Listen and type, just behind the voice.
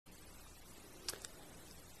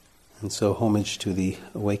And so homage to the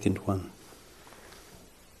awakened one.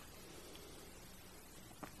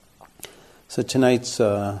 So tonight's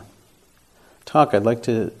talk, I'd like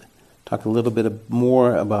to talk a little bit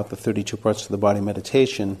more about the 32 parts of the body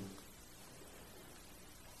meditation,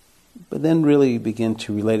 but then really begin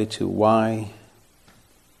to relate it to why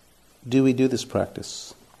do we do this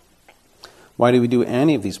practice? Why do we do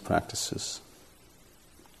any of these practices?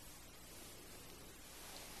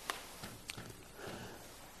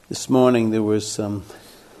 This morning there was some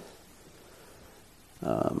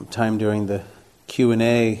time during the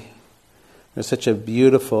Q&A where such a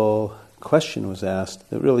beautiful question was asked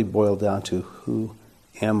that really boiled down to, who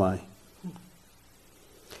am I?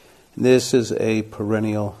 And this is a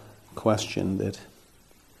perennial question that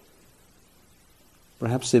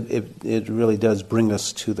perhaps it really does bring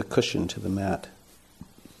us to the cushion, to the mat.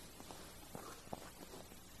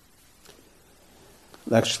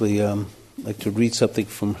 Actually, I'd like to read something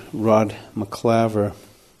from Rod McClaver.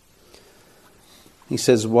 He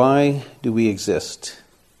says, why do we exist?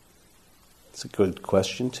 It's a good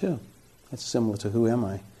question too. It's similar to who am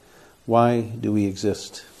I? Why do we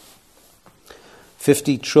exist?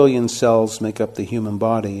 50 trillion cells make up the human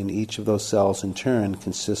body, and each of those cells in turn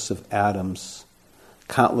consists of atoms,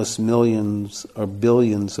 countless millions or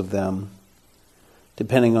billions of them,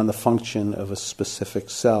 depending on the function of a specific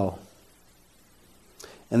cell.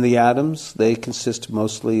 And the atoms, they consist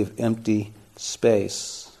mostly of empty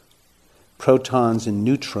space, protons and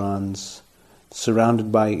neutrons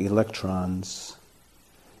surrounded by electrons.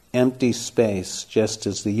 Empty space, just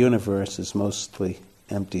as the universe is mostly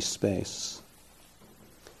empty space.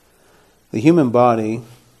 The human body,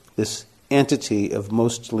 this entity of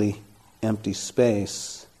mostly empty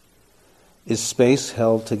space, is space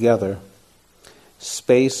held together,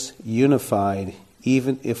 space unified,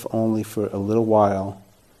 even if only for a little while,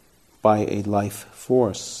 by a life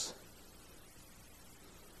force.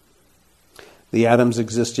 The atoms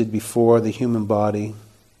existed before the human body,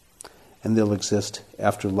 and they'll exist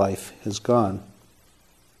after life has gone.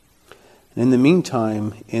 And in the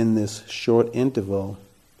meantime, in this short interval,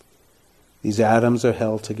 these atoms are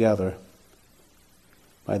held together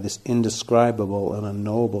by this indescribable and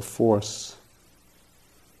unknowable force.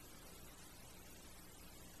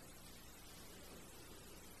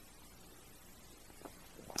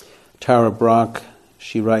 Tara Brach,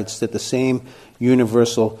 she writes that the same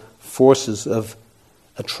universal forces of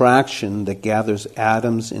attraction that gathers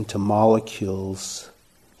atoms into molecules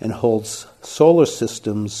and holds solar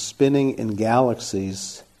systems spinning in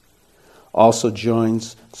galaxies also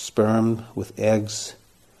joins sperm with eggs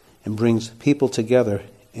and brings people together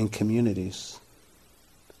in communities.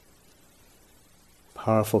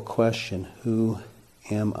 Powerful question. Who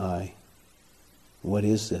am I? What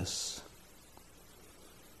is this?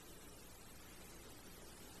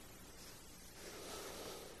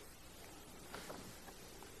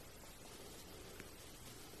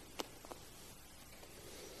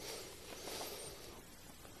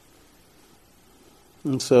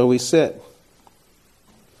 And so we sit.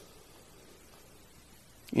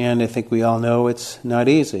 And I think we all know it's not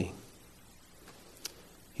easy.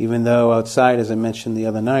 Even though outside, as I mentioned the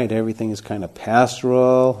other night, everything is kind of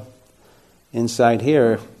pastoral, inside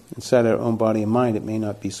here, inside our own body and mind, it may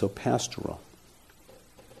not be so pastoral.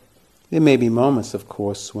 There may be moments, of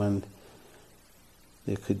course, when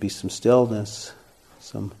there could be some stillness,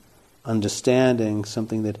 some understanding,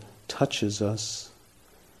 something that touches us.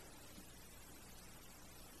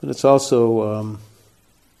 But it's also,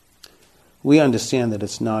 we understand that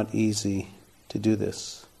it's not easy to do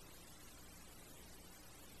this.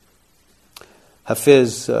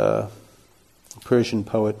 Hafiz, Persian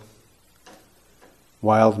poet,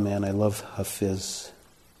 wild man, I love Hafiz.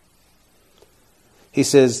 He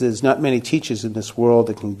says there's not many teachers in this world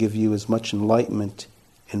that can give you as much enlightenment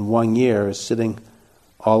in 1 year as sitting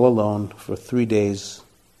all alone for 3 days.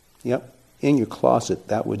 Yep, in your closet,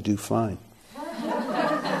 that would do fine.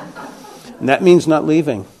 And that means not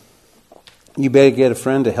leaving. You better get a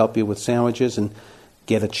friend to help you with sandwiches and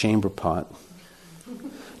get a chamber pot.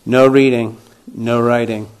 No reading, no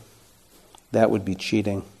writing. That would be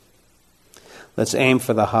cheating. Let's aim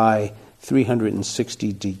for the high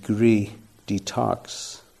 360-degree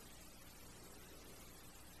detox.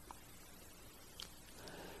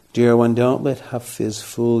 Dear one, don't let Hafiz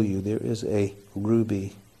fool you. There is a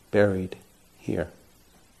ruby buried here.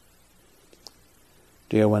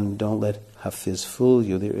 Dear one, don't let Hafiz fool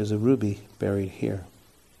you. There is a ruby buried here.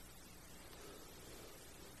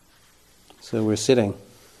 So we're sitting,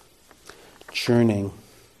 churning,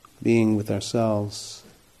 being with ourselves.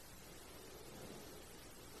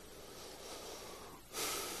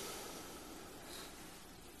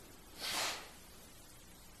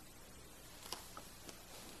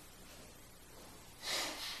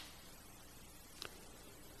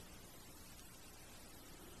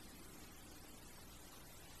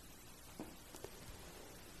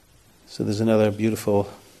 So there's another beautiful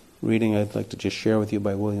reading I'd like to just share with you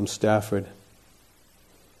by William Stafford.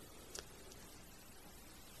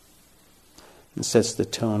 It sets the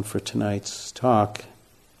tone for tonight's talk.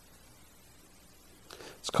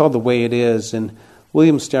 It's called The Way It Is, and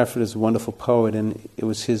William Stafford is a wonderful poet, and it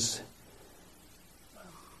was his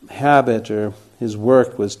habit or his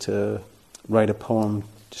work was to write a poem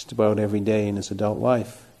just about every day in his adult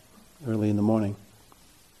life, early in the morning.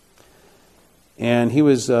 And he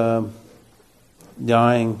was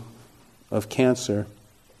dying of cancer,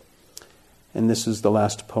 and this is the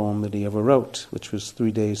last poem that he ever wrote, which was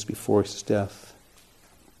 3 days before his death.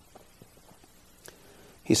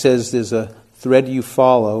 He says, there's a thread you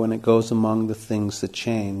follow, and it goes among the things that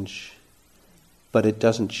change, but it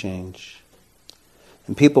doesn't change.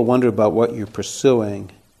 And people wonder about what you're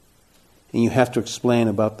pursuing, and you have to explain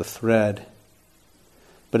about the thread,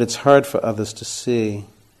 but it's hard for others to see.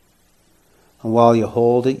 And while you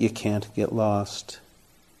hold it, you can't get lost.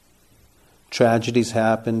 Tragedies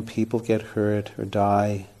happen, people get hurt or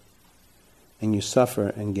die, and you suffer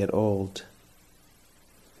and get old.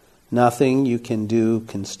 Nothing you can do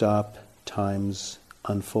can stop time's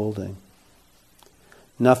unfolding.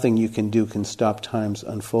 Nothing you can do can stop time's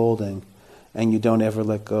unfolding, and you don't ever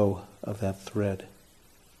let go of that thread.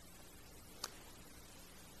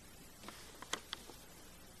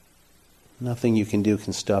 Nothing you can do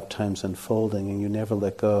can stop time's unfolding, and you never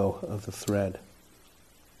let go of the thread.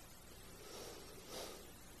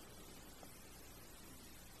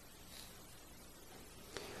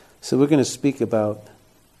 So we're going to speak about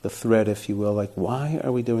the thread, if you will, like why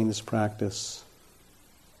are we doing this practice?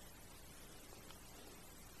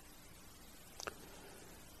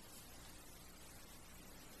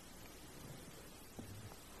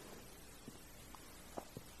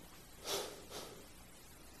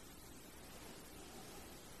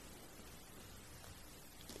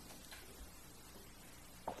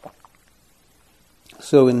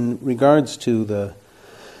 So in regards to the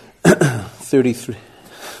 32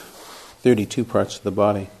 parts of the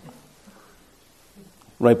body,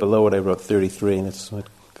 right below it I wrote 33, and that's what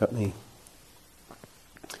got me,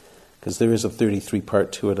 because there is a 33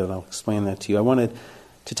 part to it, and I'll explain that to you. I wanted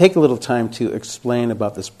to take a little time to explain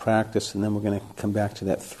about this practice, and then we're going to come back to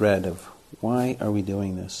that thread of why are we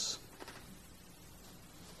doing this.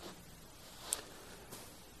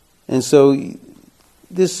 And so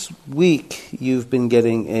this week, you've been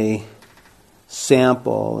getting a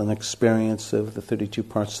sample, an experience of the 32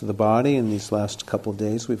 parts of the body. In these last couple of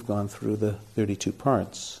days, we've gone through the 32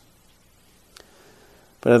 parts.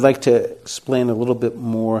 But I'd like to explain a little bit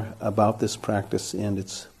more about this practice and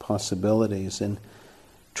its possibilities. And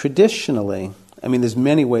traditionally, there's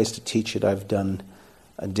many ways to teach it. I've done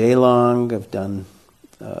a day long, I've done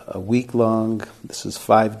a week long. This is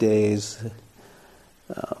 5 days.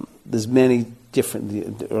 There's many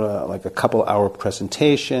different, like a couple hour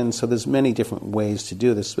presentation, so there's many different ways to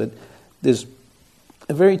do this, but there's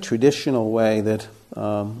a very traditional way that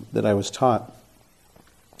I was taught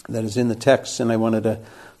that is in the text, and I wanted to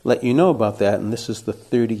let you know about that, and this is the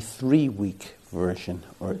 33-week version,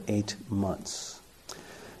 or 8 months.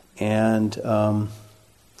 And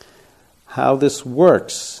how this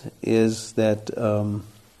works is that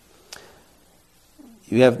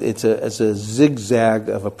it's a zigzag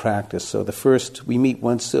of a practice. So the first, we meet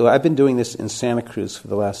once. So I've been doing this in Santa Cruz for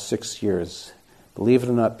the last 6 years. Believe it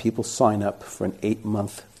or not, people sign up for an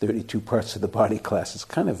 8-month, 32 parts of the body class. It's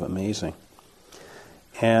kind of amazing.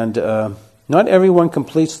 And not everyone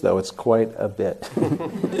completes, though. It's quite a bit.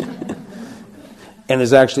 And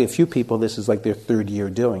there's actually a few people, this is like their third year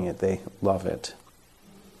doing it. They love it.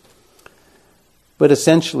 But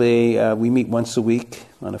essentially, we meet once a week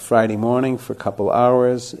on a Friday morning for a couple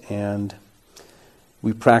hours, and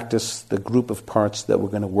we practice the group of parts that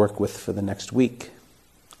we're going to work with for the next week.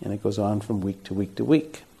 And it goes on from week to week to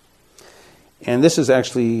week. And this is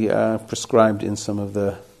actually prescribed in some of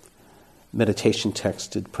the meditation texts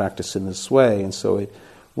to practice in this way. And so it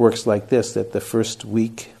works like this, that the first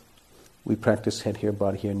week we practice head, hair,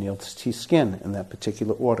 body, hair, nails, teeth, skin in that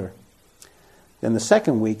particular order. Then the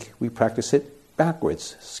second week we practice it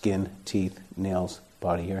backwards: skin, teeth, nails,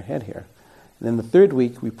 body hair, head hair. And then the third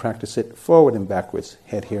week we practice it forward and backwards: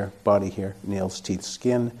 head hair, body hair, nails, teeth,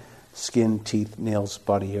 skin, skin, teeth, nails,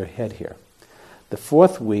 body hair, head hair. The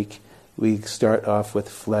fourth week we start off with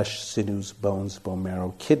flesh, sinews, bones, bone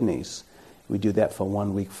marrow, kidneys. We do that for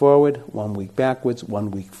 1 week forward, 1 week backwards, 1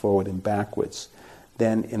 week forward and backwards.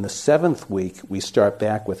 Then in the seventh week, we start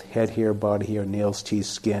back with head hair, body hair, nails, teeth,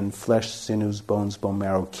 skin, flesh, sinews, bones, bone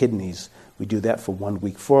marrow, kidneys. We do that for 1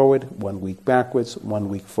 week forward, 1 week backwards, 1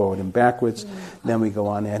 week forward and backwards. Then we go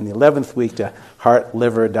on in the 11th week to heart,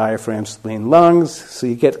 liver, diaphragm, spleen, lungs. So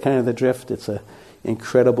you get kind of the drift. It's an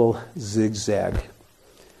incredible zigzag.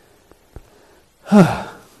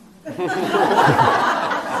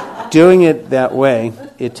 Doing it that way,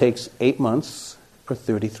 it takes 8 months or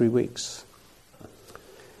 33 weeks.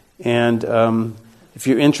 And if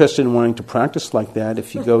you're interested in wanting to practice like that,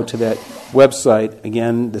 if you go to that website,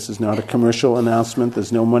 again, this is not a commercial announcement.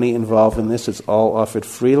 There's no money involved in this. It's all offered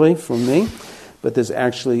freely from me. But there's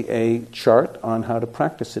actually a chart on how to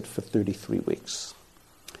practice it for 33 weeks.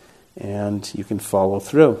 And you can follow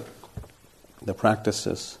through the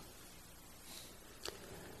practices.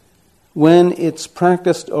 When it's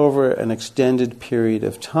practiced over an extended period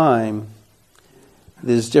of time,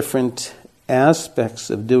 there's different aspects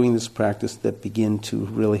of doing this practice that begin to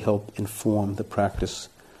really help inform the practice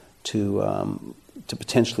to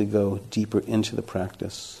potentially go deeper into the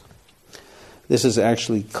practice. This is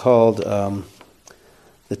actually called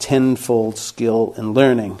the tenfold skill in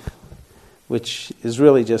learning, which is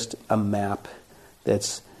really just a map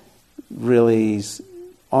that's really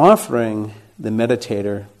offering the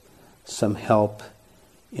meditator some help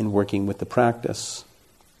in working with the practice.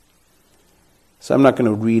 So I'm not going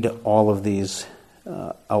to read all of these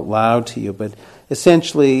out loud to you, but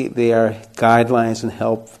essentially they are guidelines and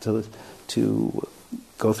help to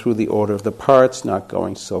go through the order of the parts, not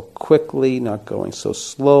going so quickly, not going so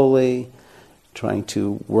slowly, trying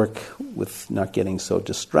to work with not getting so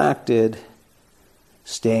distracted,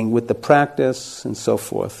 staying with the practice, and so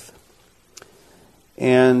forth.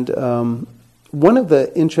 And one of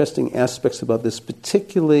the interesting aspects about this,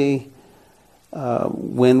 particularly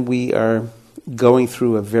when we are going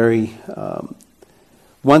through a very...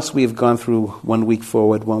 once we've gone through 1 week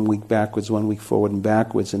forward, 1 week backwards, 1 week forward and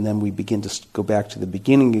backwards, and then we begin to go back to the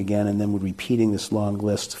beginning again, and then we're repeating this long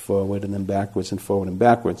list forward and then backwards and forward and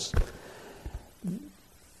backwards.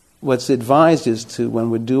 What's advised is to,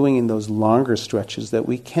 when we're doing in those longer stretches, that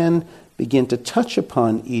we can begin to touch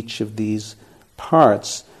upon each of these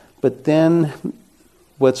parts, but then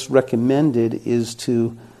what's recommended is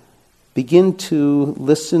to begin to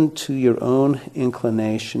listen to your own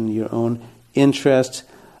inclination, your own interest.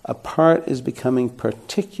 A part is becoming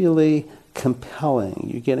particularly compelling.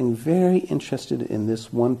 You're getting very interested in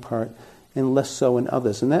this one part and less so in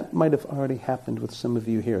others. And that might have already happened with some of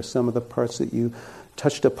you here. Some of the parts that you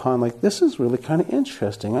touched upon, like, this is really kind of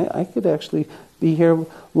interesting. I could actually be here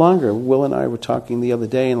longer. Will and I were talking the other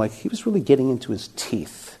day, and like he was really getting into his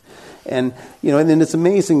teeth. And, you know, and then it's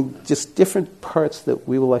amazing, just different parts that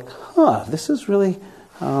we were like, this is really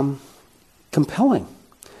compelling.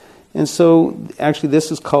 And so, actually,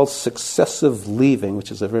 this is called successive leaving, which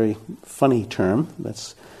is a very funny term.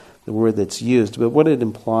 That's the word that's used. But what it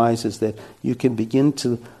implies is that you can begin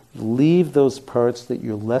to leave those parts that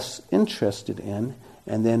you're less interested in,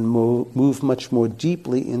 and then move much more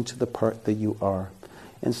deeply into the part that you are.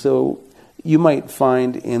 And so, you might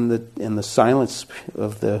find in the silence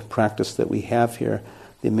of the practice that we have here,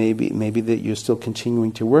 that maybe that you're still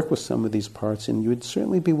continuing to work with some of these parts, and you would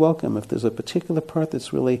certainly be welcome if there's a particular part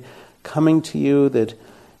that's really coming to you that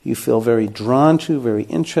you feel very drawn to, very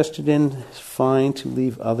interested in. It's fine to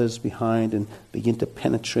leave others behind and begin to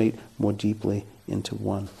penetrate more deeply into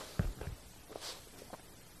one.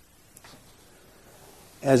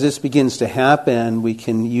 As this begins to happen, we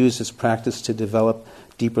can use this practice to develop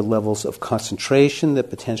deeper levels of concentration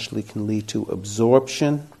that potentially can lead to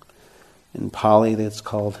absorption. In Pali, that's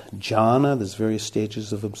called jhana. There's various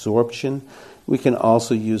stages of absorption. We can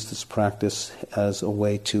also use this practice as a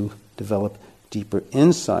way to develop deeper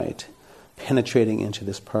insight, penetrating into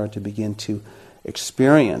this part to begin to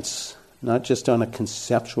experience, not just on a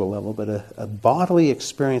conceptual level, but a bodily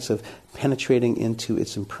experience of penetrating into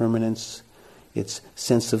its impermanence, its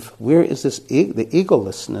sense of where is this, the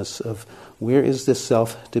egolessness of where is this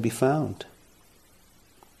self to be found.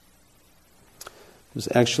 It was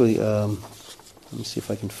actually, let me see if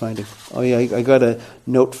I can find it. Oh yeah, I got a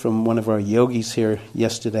note from one of our yogis here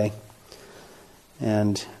yesterday,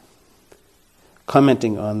 and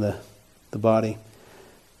commenting on the body,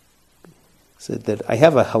 said that I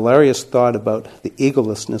have a hilarious thought about the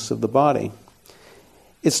egolessness of the body.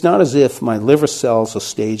 It's not as if my liver cells are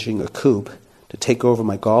staging a coup to take over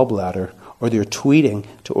my gallbladder, or they're tweeting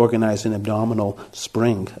to organize an abdominal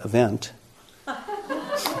spring event.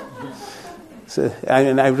 So,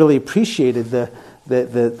 and I really appreciated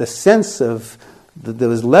the sense of there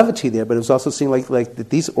was levity there, but it was also seeing like that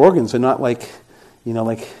these organs are not like, you know,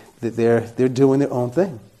 like they're doing their own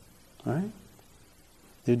thing, all right?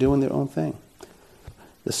 They're doing their own thing.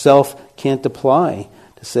 The self can't apply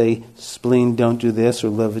to say, spleen, don't do this, or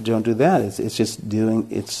liver, don't do that. It's just doing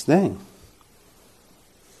its thing.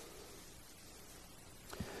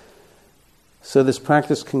 So this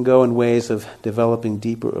practice can go in ways of developing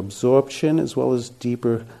deeper absorption as well as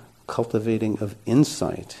deeper cultivating of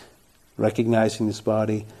insight, recognizing this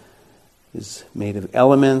body is made of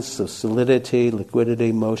elements of solidity,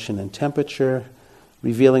 liquidity, motion, and temperature,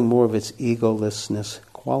 revealing more of its egolessness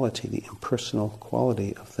quality, the impersonal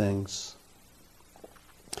quality of things.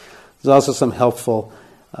 There's also some helpful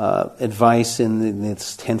advice in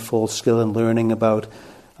this tenfold skill in learning about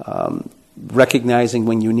recognizing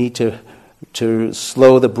when you need to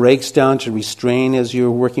slow the brakes down, to restrain as you're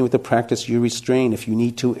working with the practice, you restrain. If you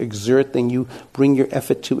need to exert, then you bring your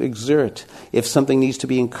effort to exert. If something needs to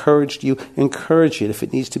be encouraged, you encourage it. If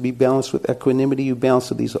it needs to be balanced with equanimity, you balance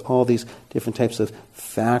it. These are all these different types of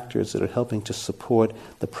factors that are helping to support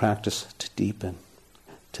the practice to deepen,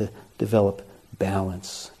 to develop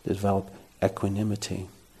balance, to develop equanimity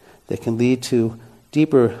that can lead to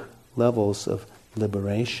deeper levels of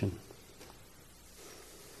liberation.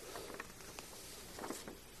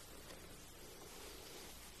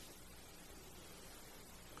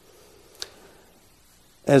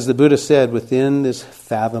 As the Buddha said, within this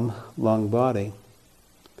fathom-long body,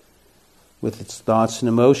 with its thoughts and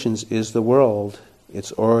emotions, is the world,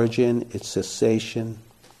 its origin, its cessation,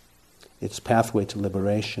 its pathway to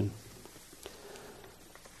liberation.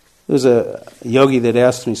 There was a yogi that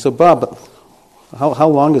asked me, so Bob, how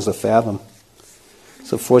long is a fathom?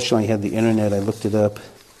 So fortunately I had the internet, I looked it up,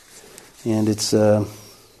 and it's about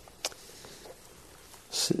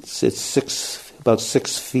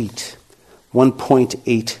 6 feet.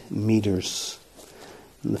 1.8 meters.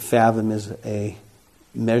 And the fathom is a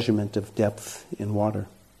measurement of depth in water.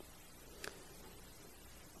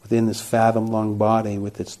 Within this fathom-long body,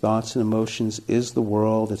 with its thoughts and emotions, is the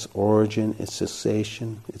world, its origin, its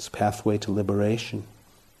cessation, its pathway to liberation.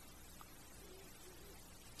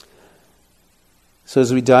 So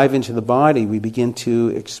as we dive into the body, we begin to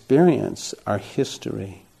experience our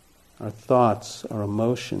history, our thoughts, our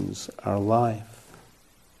emotions, our life.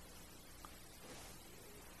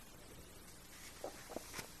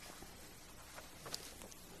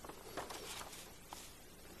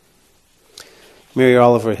 Mary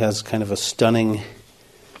Oliver has kind of a stunning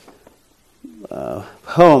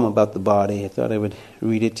poem about the body. I thought I would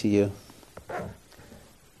read it to you,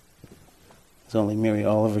 as only Mary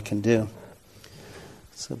Oliver can do.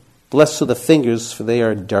 So, blessed are the fingers, for they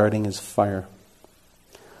are darting as fire.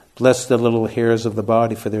 Blessed the little hairs of the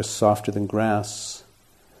body, for they are softer than grass.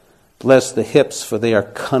 Blessed the hips, for they are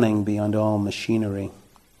cunning beyond all machinery.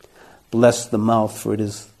 Blessed the mouth, for it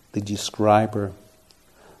is the describer.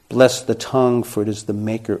 Bless the tongue, for it is the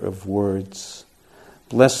maker of words.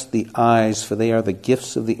 Bless the eyes, for they are the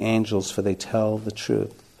gifts of the angels, for they tell the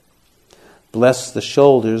truth. Bless the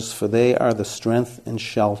shoulders, for they are the strength and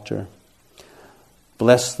shelter.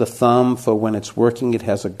 Bless the thumb, for when it's working it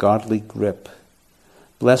has a godly grip.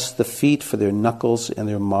 Bless the feet, for their knuckles and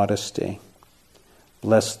their modesty.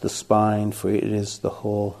 Bless the spine, for it is the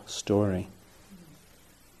whole story.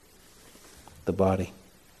 The body.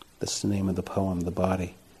 That's the name of the poem, The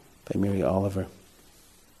Body, by Mary Oliver.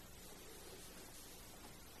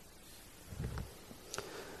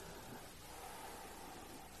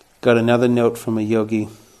 Got another note from a yogi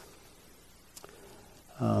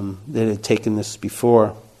that had taken this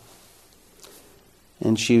before.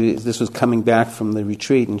 And this was coming back from the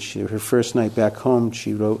retreat, and her first night back home,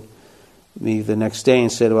 she wrote me the next day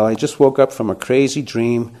and said, well, I just woke up from a crazy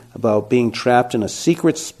dream about being trapped in a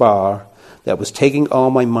secret spa that was taking all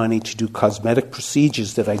my money to do cosmetic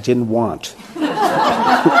procedures that I didn't want.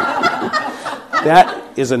 That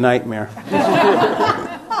is a nightmare.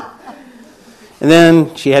 And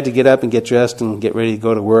then she had to get up and get dressed and get ready to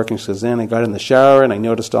go to work. And she says, then I got in the shower and I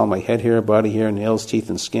noticed all my head hair, body hair, nails, teeth,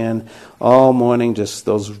 and skin all morning, just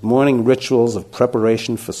those morning rituals of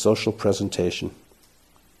preparation for social presentation.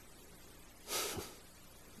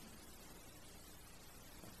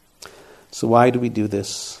 So why do we do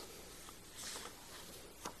this?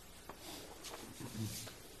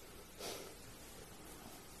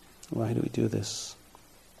 Why do we do this?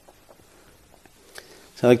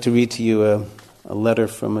 So I'd like to read to you a letter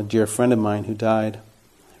from a dear friend of mine who died.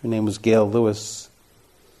 Her name was Gail Lewis.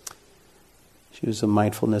 She was a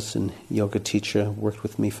mindfulness and yoga teacher, worked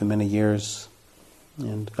with me for many years,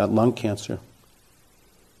 and got lung cancer.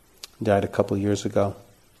 Died a couple years ago.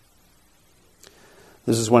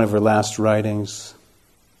 This is one of her last writings.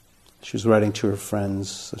 She was writing to her friends.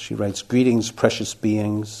 So she writes, "Greetings, precious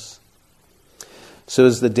beings. So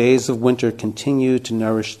as the days of winter continue to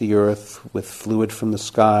nourish the earth with fluid from the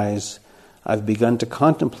skies, I've begun to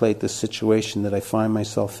contemplate the situation that I find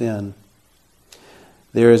myself in.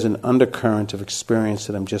 There is an undercurrent of experience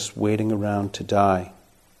that I'm just waiting around to die.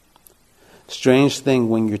 Strange thing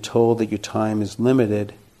when you're told that your time is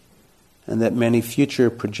limited and that many future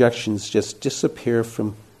projections just disappear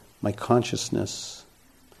from my consciousness.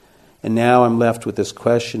 And now I'm left with this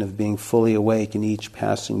question of being fully awake in each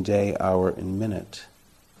passing day, hour, and minute.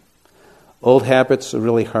 Old habits are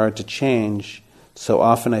really hard to change, so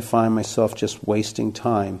often I find myself just wasting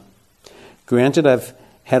time. Granted, I've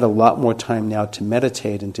had a lot more time now to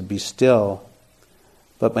meditate and to be still,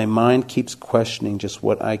 but my mind keeps questioning just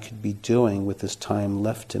what I could be doing with this time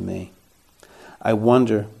left to me. I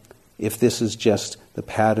wonder if this is just the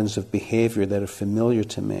patterns of behavior that are familiar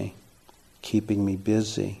to me, keeping me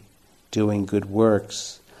busy, doing good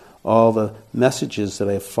works, all the messages that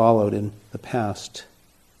I have followed in the past.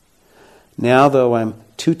 Now, though, I'm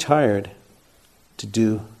too tired to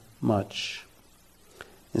do much.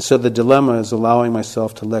 And so the dilemma is allowing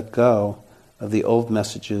myself to let go of the old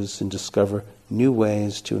messages and discover new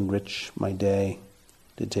ways to enrich my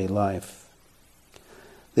day-to-day life.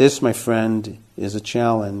 This, my friend, is a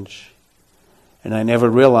challenge. And I never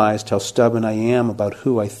realized how stubborn I am about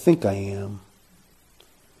who I think I am.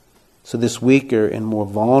 So this weaker and more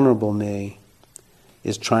vulnerable me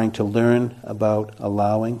is trying to learn about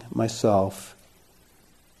allowing myself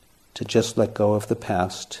to just let go of the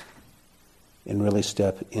past and really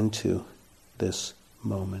step into this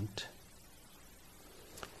moment.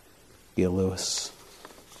 Bill Lewis.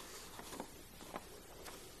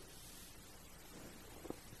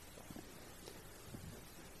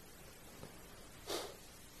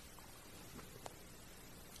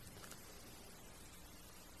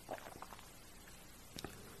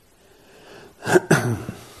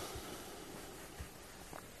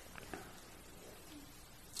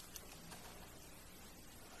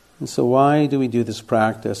 And so why do we do this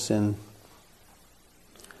practice? And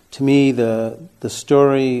to me, the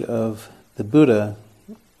story of the Buddha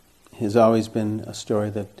has always been a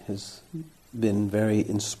story that has been very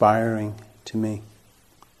inspiring to me.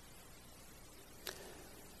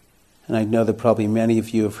 And I know that probably many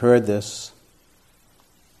of you have heard this.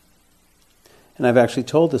 And I've actually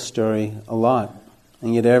told this story a lot.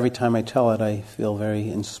 And yet every time I tell it, I feel very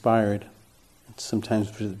inspired. It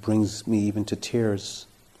sometimes brings me even to tears.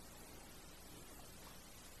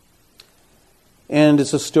 And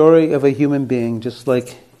it's a story of a human being just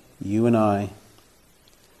like you and I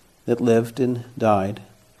that lived and died.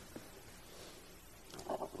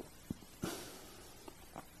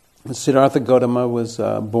 Siddhartha Gautama was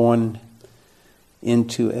born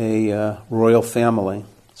into a royal family.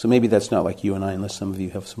 So maybe that's not like you and I, unless some of you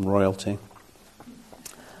have some royalty.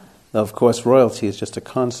 Though, of course, royalty is just a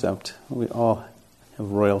concept. We all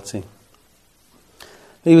have royalty.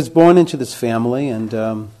 He was born into this family,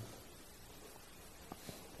 and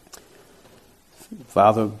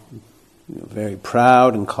father, very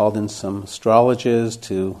proud, and called in some astrologers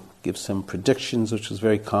to give some predictions, which was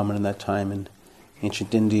very common in that time in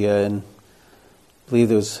ancient India. And I believe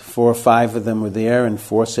there was 4 or 5 of them were there, and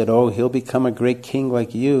 4 said, "Oh, he'll become a great king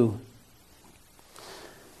like you,"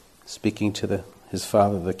 speaking to his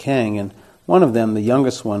father, the king. And one of them, the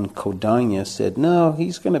youngest one, Kodanya, said, "No,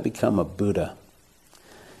 he's going to become a Buddha."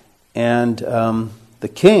 And the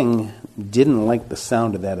king didn't like the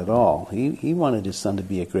sound of that at all. He wanted his son to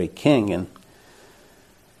be a great king. And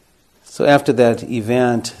so after that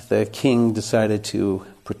event, the king decided to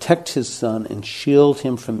protect his son and shield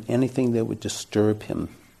him from anything that would disturb him.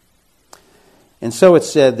 And so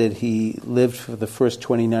it's said that he lived for the first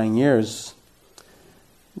 29 years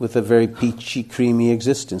with a very peachy, creamy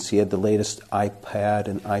existence. He had the latest iPad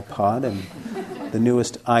and iPod and the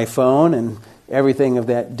newest iPhone and everything of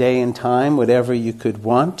that day and time, whatever you could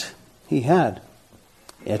want, he had.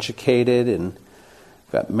 Educated and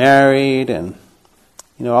got married, and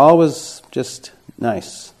all was just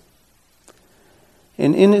nice.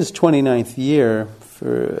 And in his 29th year,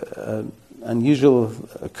 for an unusual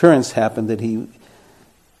occurrence happened that he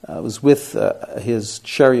was with his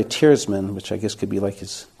charioteersman, which I guess could be like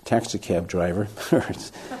his taxi cab driver, or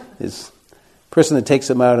his person that takes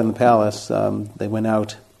him out in the palace. They went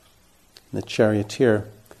out in the charioteer.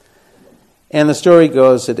 And the story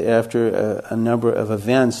goes that after a number of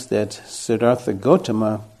events that Siddhartha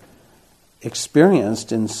Gautama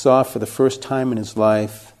experienced and saw for the first time in his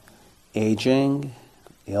life, aging,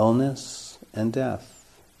 illness, and death.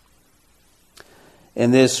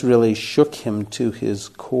 And this really shook him to his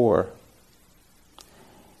core.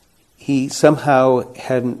 He somehow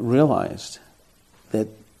hadn't realized that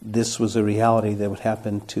this was a reality that would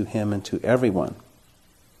happen to him and to everyone.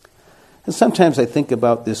 And sometimes I think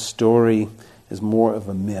about this story as more of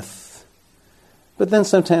a myth. But then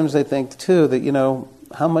sometimes I think, too, that,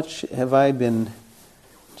 how much have I been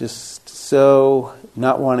just so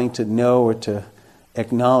not wanting to know or to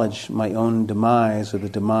acknowledge my own demise or the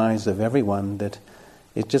demise of everyone that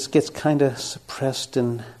it just gets kind of suppressed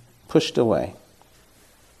and pushed away.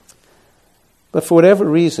 But for whatever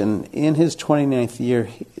reason, in his 29th year,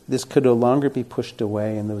 this could no longer be pushed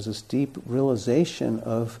away, and there was this deep realization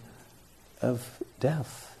of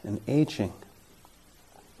death and aging.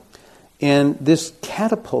 And this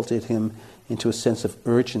catapulted him into a sense of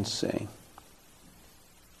urgency.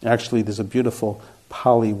 Actually, there's a beautiful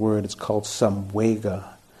Pali word, it's called samvega.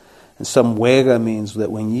 And samvega means that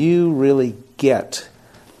when you really get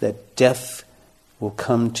that death will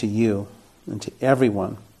come to you and to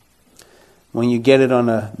everyone, when you get it on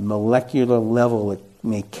a molecular level, it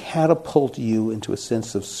may catapult you into a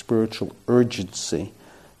sense of spiritual urgency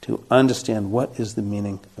to understand what is the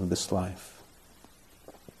meaning of this life.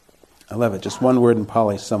 I love it. Just one word in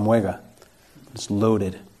Pali, samvega. It's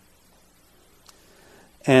loaded.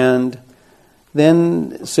 And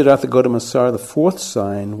then Siddhartha Gautama saw the fourth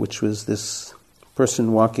sign, which was this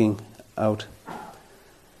person walking out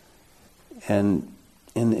and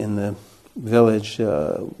in the village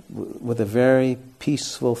with a very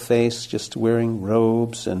peaceful face, just wearing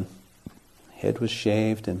robes, and head was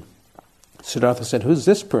shaved. And Siddhartha said, "Who's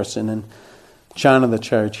this person?" And Chana, the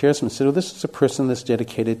charioteersman, said, "Well, this is a person that's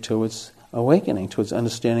dedicated towards awakening, towards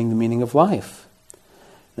understanding the meaning of life."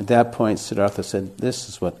 At that point, Siddhartha said, "This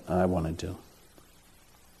is what I want to do."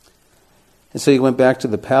 And so he went back to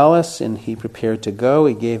the palace and he prepared to go.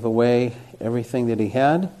 He gave away everything that he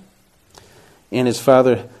had. And his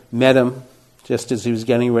father met him just as he was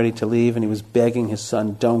getting ready to leave, and he was begging his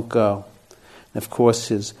son, "Don't go." And of course,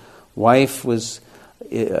 his wife was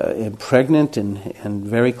pregnant and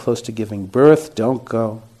very close to giving birth. "Don't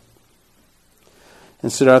go."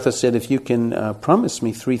 And Siddhartha said, "If you can promise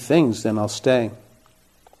me 3 things, then I'll stay."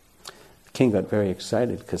 The king got very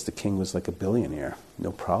excited because the king was like a billionaire.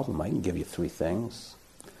 "No problem, I can give you 3 things.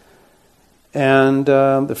 And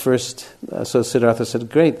so Siddhartha said,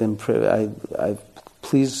 "Great, then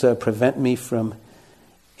please prevent me from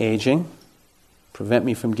aging, prevent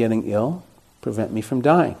me from getting ill, prevent me from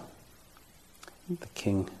dying." The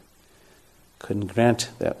king couldn't grant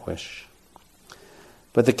that wish.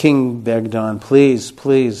 But the king begged on, "Please,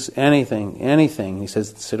 please, anything, anything." He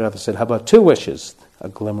says, Siddhartha said, "How about 2 wishes?" A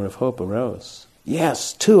glimmer of hope arose.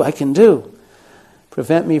 "Yes, 2 I can do.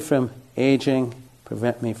 Prevent me from aging,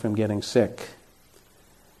 prevent me from getting sick."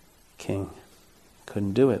 King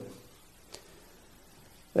couldn't do it.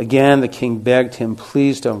 Again, the king begged him,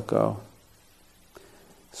 "Please don't go."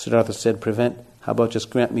 Siddhartha said, "How about just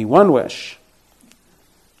grant me 1 wish?"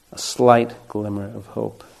 A slight glimmer of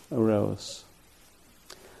hope arose.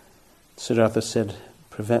 Siddhartha said,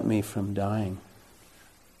 "Prevent me from dying."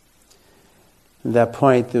 At that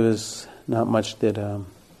point, there was not much that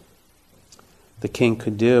the king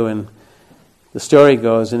could do. And the story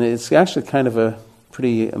goes, and it's actually kind of a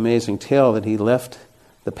pretty amazing tale, that he left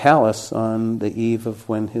the palace on the eve of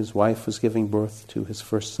when his wife was giving birth to his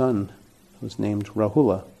first son, who was named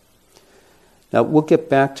Rahula. Now, we'll get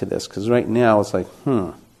back to this, because right now it's like,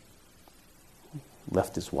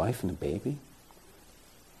 left his wife and a baby?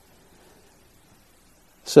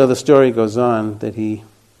 So the story goes on that he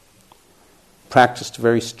practiced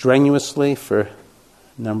very strenuously for a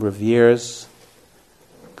number of years,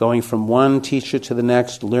 going from one teacher to the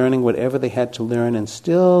next, learning whatever they had to learn, and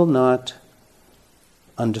still not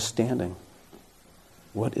understanding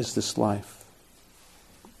what is this life.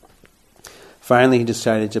 Finally, he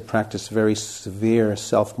decided to practice very severe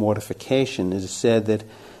self-mortification. It is said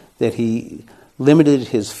that he limited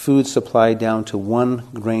his food supply down to 1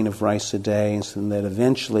 grain of rice a day, and that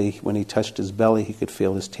eventually, when he touched his belly, he could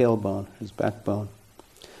feel his tailbone, his backbone.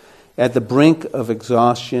 At the brink of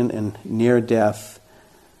exhaustion and near death,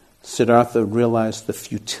 Siddhartha realized the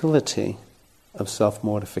futility of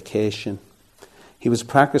self-mortification. He was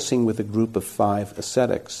practicing with a group of 5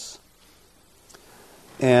 ascetics.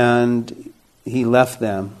 And he left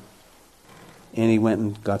them, and he went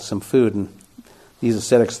and got some food. And these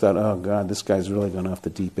ascetics thought, "Oh God, this guy's really going off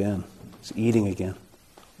the deep end. He's eating again."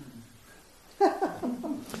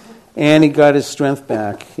 And he got his strength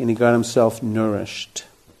back, and he got himself nourished.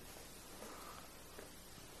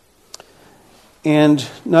 And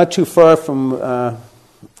not too far from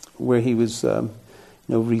where he was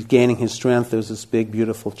regaining his strength, there was this big,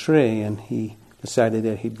 beautiful tree, and he decided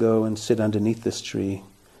that he'd go and sit underneath this tree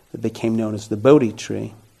that became known as the Bodhi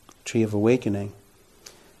tree, tree of awakening.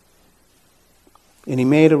 And he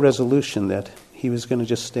made a resolution that he was going to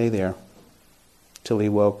just stay there till he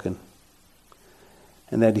woke, and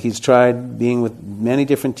that he's tried being with many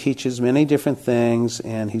different teachers, many different things,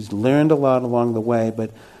 and he's learned a lot along the way,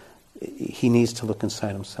 but he needs to look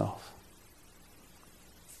inside himself.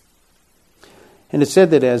 And it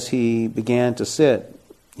said that as he began to sit,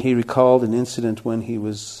 he recalled an incident when he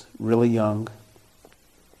was really young.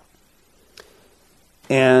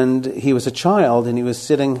 And he was a child, and he was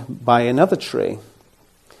sitting by another tree.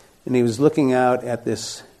 And he was looking out at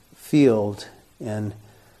this field, and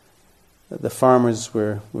the farmers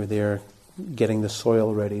were there getting the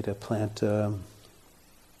soil ready to plant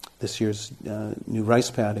this year's new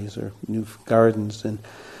rice paddies or new gardens. And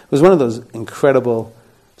it was one of those incredible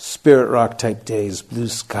Spirit Rock type days, blue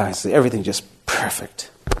skies, everything just perfect.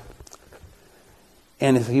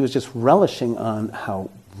 And he was just relishing on how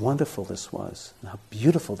wonderful this was, and how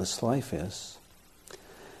beautiful this life is.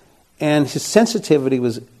 And his sensitivity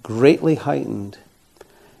was greatly heightened.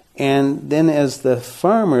 And then as the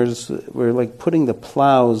farmers were like putting the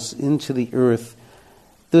plows into the earth,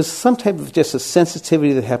 there was some type of just a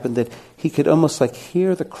sensitivity that happened that he could almost like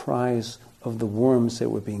hear the cries of the worms that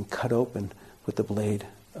were being cut open with the blade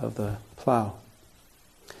of the plow.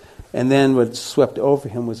 And then what swept over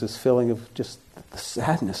him was this feeling of just the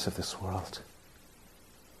sadness of this world.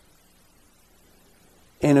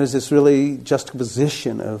 And it was this really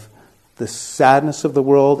juxtaposition of the sadness of the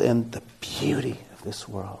world and the beauty of this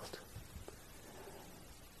world.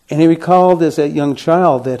 And he recalled as a young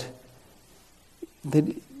child that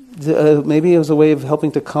maybe it was a way of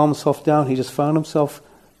helping to calm himself down. He just found himself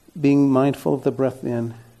being mindful of the breath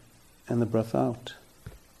in and the breath out.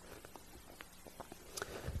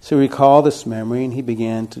 So he recalled this memory, and he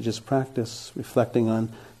began to just practice reflecting on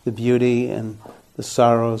the beauty and the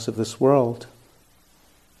sorrows of this world.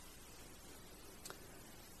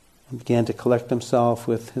 He began to collect himself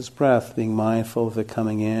with his breath, being mindful of it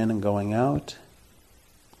coming in and going out.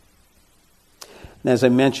 And as I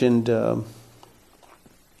mentioned a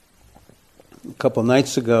couple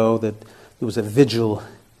nights ago, that there was a vigil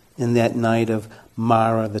in that night of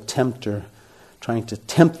Mara, the tempter, trying to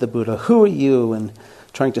tempt the Buddha. Who are you? And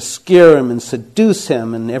trying to scare him and seduce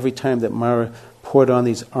him. And every time that Mara poured on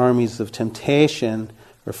these armies of temptation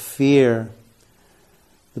or fear,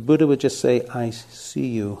 the Buddha would just say, I see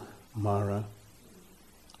you, Mara,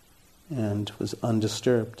 and was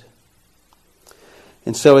undisturbed.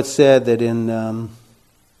 And so it's said that in the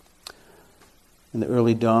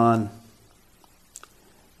early dawn,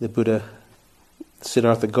 the Buddha,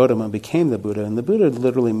 Siddhartha Gautama, became the Buddha, and the Buddha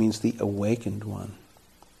literally means the awakened one.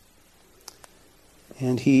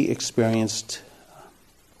 And he experienced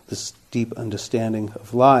this deep understanding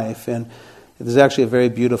of life. And there's actually a very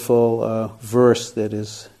beautiful verse that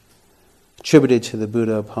is attributed to the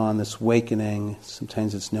Buddha upon this awakening.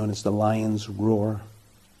 Sometimes it's known as the lion's roar.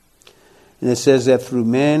 And it says that through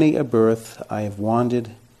many a birth I have wandered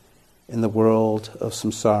in the world of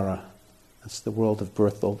samsara. That's the world of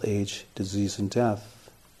birth, old age, disease, and death.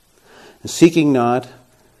 And seeking not,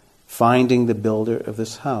 finding the builder of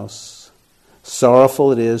this house.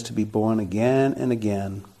 Sorrowful it is to be born again and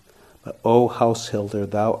again. But, O householder,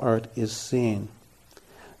 thou art is seen.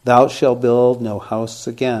 Thou shalt build no house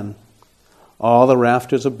again. All the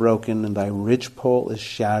rafters are broken, and thy ridgepole is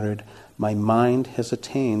shattered. My mind has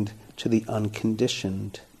attained to the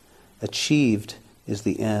unconditioned. Achieved is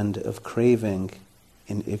the end of craving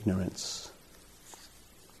in ignorance.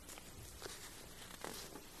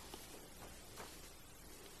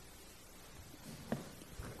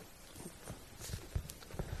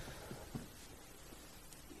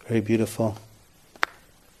 Very beautiful.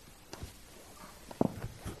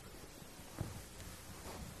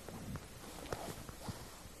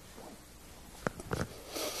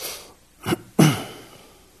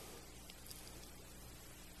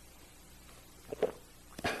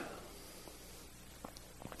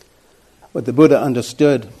 What the Buddha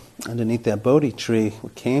understood underneath that Bodhi tree,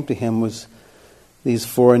 what came to him was these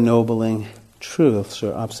four ennobling truths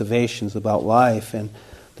or observations about life. And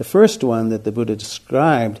the first one that the Buddha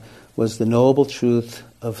described was the noble truth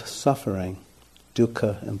of suffering,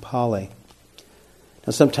 dukkha in Pali.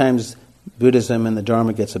 Now sometimes Buddhism and the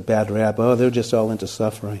Dharma gets a bad rap. Oh, they're just all into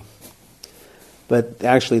suffering. But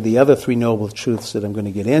actually the other three noble truths that I'm going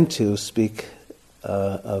to get into speak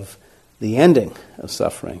of the ending of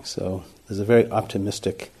suffering. So there's a very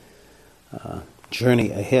optimistic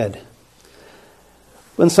journey ahead.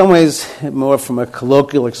 In some ways, more from a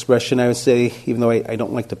colloquial expression, I would say, even though I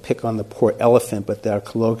don't like to pick on the poor elephant, but our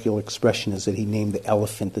colloquial expression is that he named the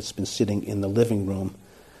elephant that's been sitting in the living room,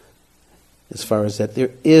 as far as that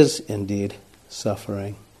there is indeed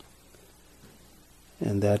suffering,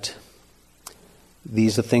 and that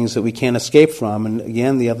These are things that we can't escape from. And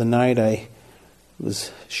again, the other night I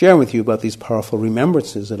was sharing with you about these powerful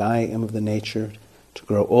remembrances that I am of the nature to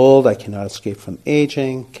grow old. I cannot escape from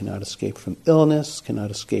aging, cannot escape from illness,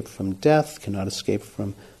 cannot escape from death, cannot escape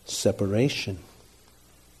from separation.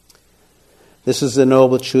 This is the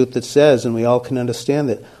noble truth that says, and we all can understand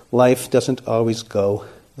that life doesn't always go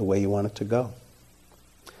the way you want it to go.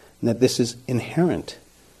 And that this is inherent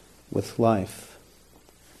with life.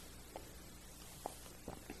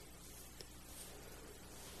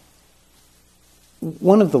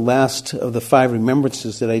 One of the last of the 5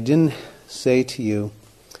 remembrances that I didn't say to you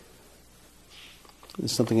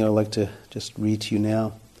is something I would like to just read to you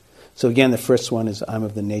now. So again, the first one is, I'm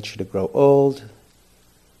of the nature to grow old.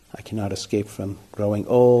 I cannot escape from growing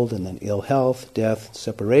old, and then ill health, death,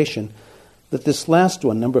 separation. But this last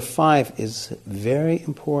one, number 5, is very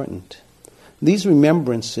important. These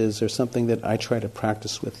remembrances are something that I try to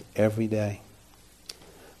practice with every day.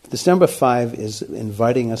 This number 5 is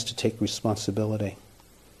inviting us to take responsibility.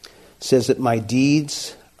 It says that my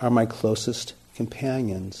deeds are my closest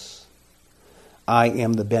companions. I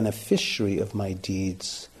am the beneficiary of my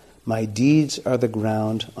deeds. My deeds are the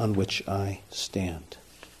ground on which I stand.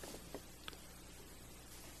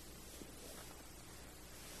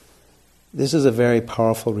 This is a very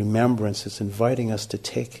powerful remembrance. It's inviting us to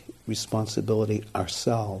take responsibility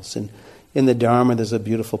ourselves. And in the Dharma, there's a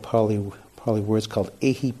beautiful Pali words called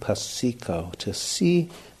ehipassiko, to see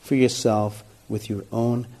for yourself with your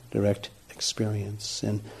own direct experience.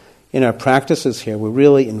 And in our practices here, we're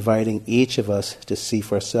really inviting each of us to see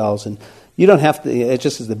for ourselves. And you don't have to,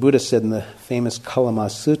 just as the Buddha said in the famous Kalama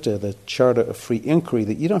Sutta, the Charter of Free Inquiry,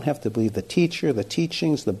 that you don't have to believe the teacher, the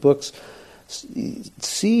teachings, the books.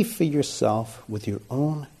 See for yourself with your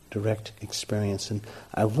own direct experience. And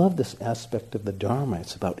I love this aspect of the Dharma.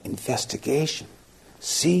 It's about investigation.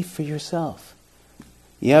 See for yourself.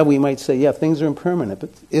 Yeah, we might say, yeah, things are impermanent, but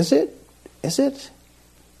is it? Is it?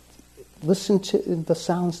 Listen to the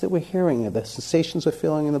sounds that we're hearing, or the sensations we're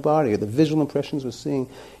feeling in the body, or the visual impressions we're seeing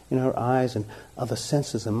in our eyes and other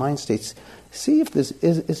senses and mind states. See if there's,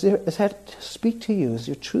 is that speak to you? Is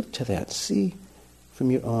there truth to that? See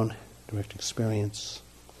from your own direct experience.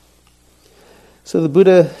 So the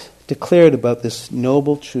Buddha declared about this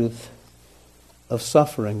noble truth of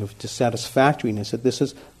suffering, of dissatisfactoriness, that this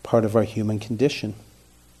is part of our human condition.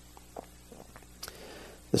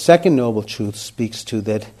 The second noble truth speaks to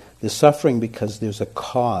that there's suffering because there's a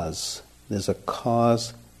cause. There's a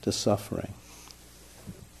cause to suffering.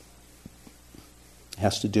 It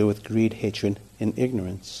has to do with greed, hatred, and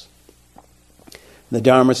ignorance. The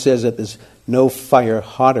Dharma says that there's no fire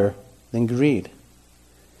hotter than greed,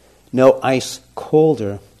 no ice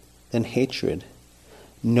colder than hatred,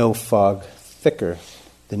 no fog thicker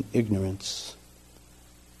than ignorance.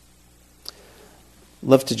 I'd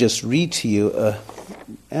love to just read to you a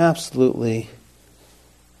absolutely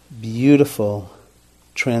beautiful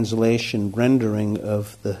translation, rendering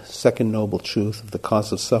of the second noble truth of the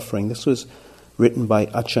cause of suffering. This was written by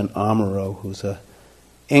Achan Amaro, who's an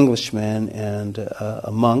Englishman and a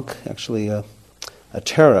monk, actually a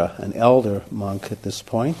Tera, an elder monk at this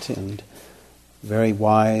point, and very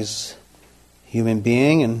wise human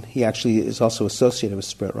being, and he actually is also associated with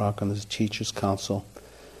Spirit Rock on the Teachers Council.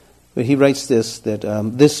 But he writes this, that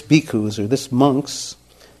this bhikkhus, or this monks,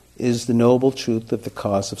 is the noble truth of the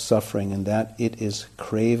cause of suffering, and that it is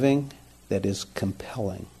craving that is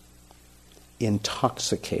compelling,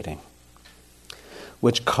 intoxicating,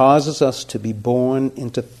 which causes us to be born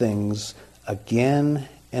into things again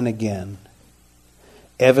and again,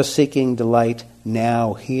 ever seeking delight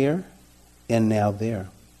now here and now there.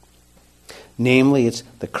 Namely, it's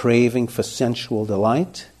the craving for sensual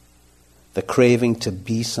delight, the craving to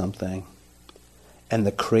be something, and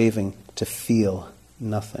the craving to feel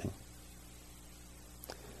nothing.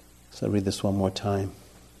 So I'll read this one more time.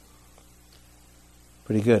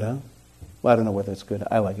 Pretty good, huh? Well, I don't know whether it's good.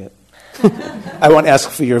 I like it. I won't ask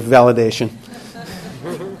for your validation.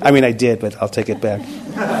 I mean, I did, but I'll take it back.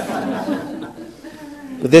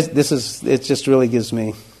 But this is, it just really gives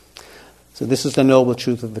me. So this is the noble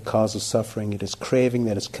truth of the cause of suffering. It is craving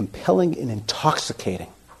that is compelling and intoxicating.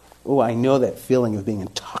 Oh, I know that feeling of being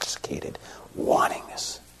intoxicated, wanting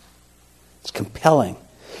this. It's compelling.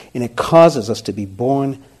 And it causes us to be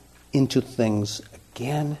born into things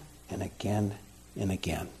again and again and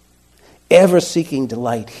again. Ever seeking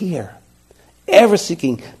delight here. Ever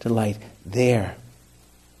seeking delight there.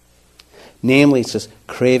 Namely, it's this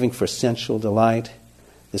craving for sensual delight,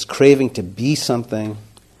 this craving to be something,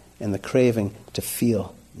 and the craving to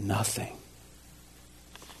feel nothing.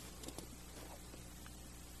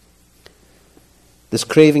 This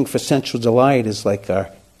craving for sensual delight is like our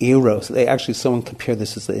eros. Someone compared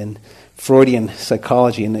this as in Freudian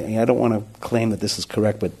psychology, and I don't want to claim that this is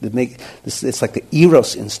correct, but it's like the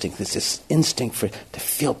eros instinct. It's this instinct to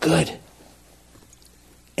feel good.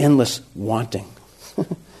 Endless wanting.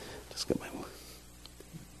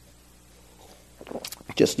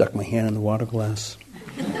 Just stuck my hand in the water glass.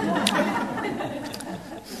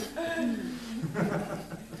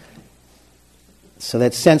 So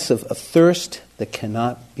that sense of a thirst that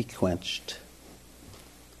cannot be quenched.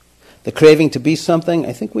 The craving to be something,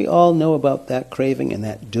 I think we all know about that craving and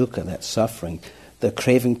that dukkha, that suffering. The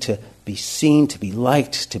craving to be seen, to be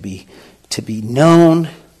liked, to be known.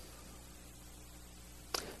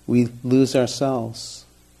 We lose ourselves.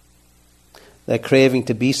 That craving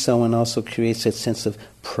to be someone also creates that sense of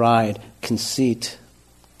pride, conceit,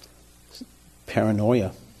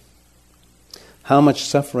 paranoia. How much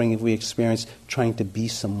suffering have we experienced trying to be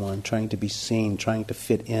someone, trying to be seen, trying to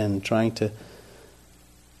fit in, trying to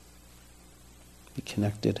be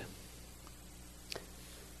connected?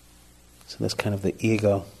 So that's kind of the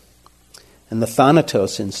ego. And the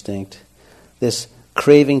thanatos instinct, this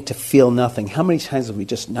craving to feel nothing. How many times have we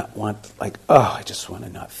just not want, I just want to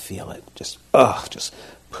not feel it. Just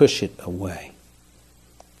push it away.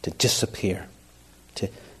 To disappear. To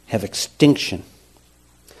have extinction.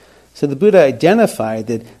 So the Buddha identified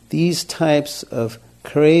that these types of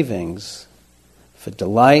cravings for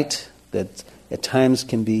delight that at times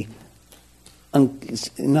can be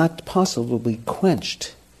not possibly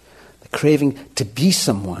quenched. The craving to be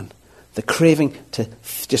someone. The craving to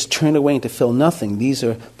just turn away and to feel nothing. These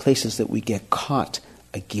are places that we get caught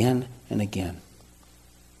again and again.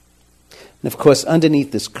 And of course,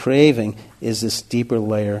 underneath this craving is this deeper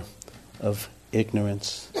layer of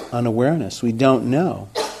ignorance, unawareness. We don't know.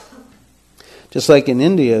 Just like in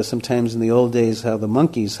India, sometimes in the old days, how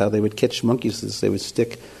they would catch monkeys is they would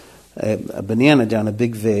stick a banana down a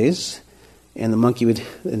big vase, and the monkey would,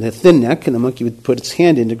 in a thin neck, and the monkey would put its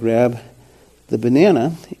hand in to grab the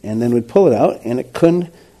banana, and then would pull it out, and it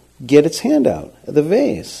couldn't get its hand out of the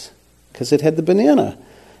vase because it had the banana.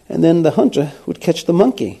 And then the hunter would catch the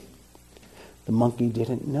monkey. The monkey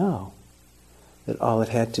didn't know that all it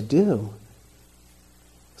had to do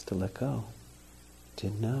was to let go.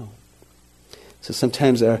 Didn't know. So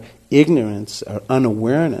sometimes our ignorance, our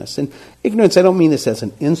unawareness, and ignorance, I don't mean this as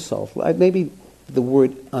an insult. Maybe the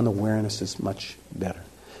word unawareness is much better.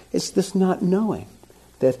 It's this not knowing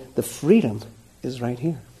that the freedom is right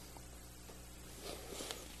here.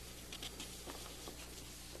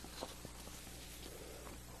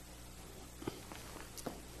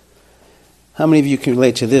 How many of you can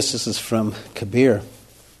relate to this? This is from Kabir.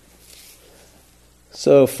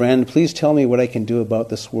 So, friend, please tell me what I can do about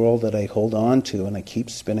this world that I hold on to and I keep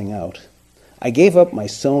spinning out. I gave up my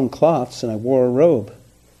sewn cloths and I wore a robe.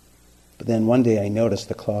 But then one day I noticed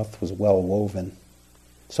the cloth was well woven.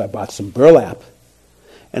 So I bought some burlap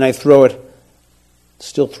and I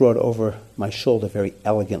still throw it over my shoulder very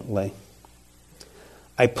elegantly.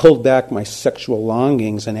 I pulled back my sexual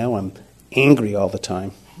longings and now I'm angry all the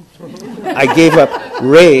time. I gave up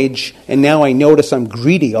rage and now I notice I'm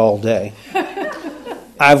greedy all day.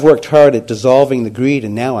 I've worked hard at dissolving the greed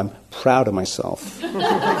and now I'm proud of myself.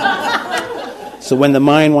 So when the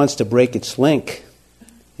mind wants to break its link,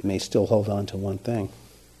 it may still hold on to one thing.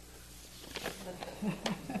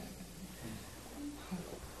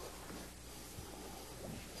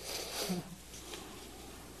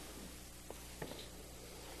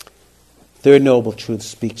 Third Noble Truth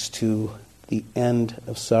speaks to the end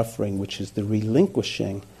of suffering, which is the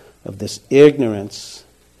relinquishing of this ignorance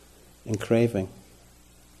and craving.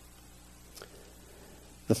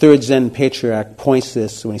 The third Zen patriarch points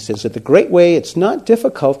this when he says that the great way, it's not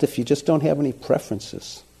difficult if you just don't have any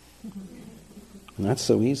preferences. Not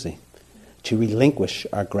so easy to relinquish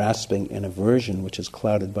our grasping and aversion, which is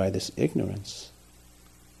clouded by this ignorance.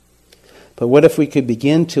 But what if we could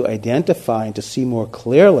begin to identify and to see more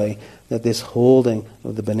clearly that this holding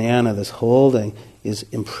of the banana, this holding, is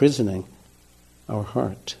imprisoning our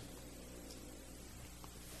heart?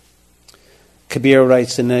 Kabir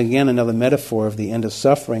writes, and again another metaphor of the end of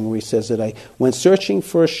suffering, where he says that I went searching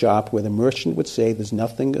for a shop where the merchant would say there's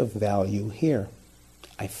nothing of value here.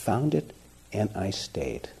 I found it and I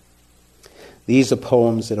stayed. These are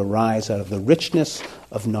poems that arise out of the richness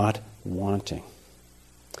of not wanting.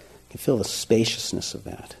 You can feel the spaciousness of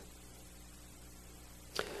that.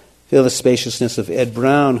 Feel the spaciousness of Ed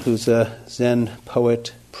Brown, who's a Zen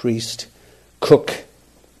poet, priest, cook.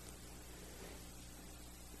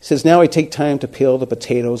 He says, now I take time to peel the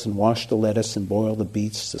potatoes and wash the lettuce and boil the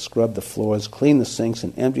beets, to scrub the floors, clean the sinks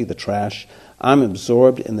and empty the trash. I'm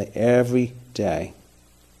absorbed in the everyday.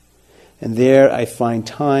 And there I find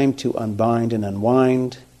time to unbind and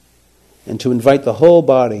unwind, and to invite the whole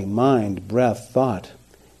body, mind, breath, thought,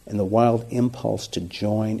 and the wild impulse to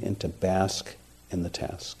join and to bask in the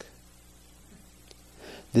task.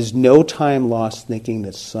 There's no time lost thinking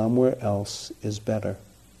that somewhere else is better.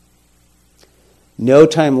 No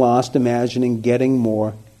time lost imagining getting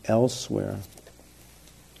more elsewhere.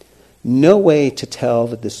 No way to tell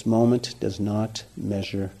that this moment does not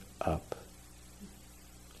measure up.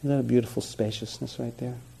 Isn't that a beautiful spaciousness right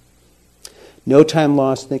there? No time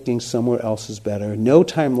lost thinking somewhere else is better. No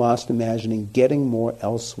time lost imagining getting more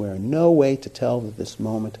elsewhere. No way to tell that this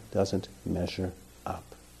moment doesn't measure up.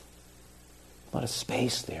 A lot of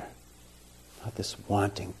space there. Not this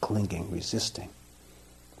wanting, clinging, resisting.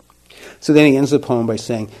 So then he ends the poem by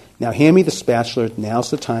saying, now hand me the spatula, now's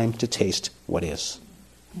the time to taste what is.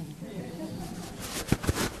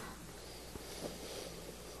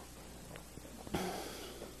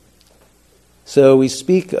 So we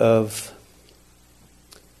speak of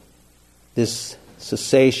this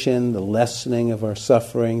cessation, the lessening of our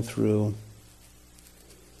suffering through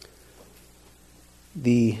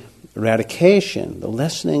the eradication, the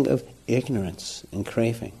lessening of ignorance and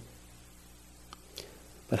craving.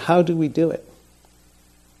 But how do we do it?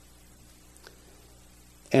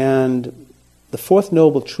 And the Fourth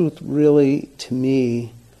Noble Truth really, to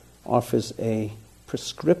me, offers a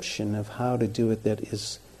prescription of how to do it that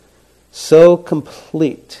is so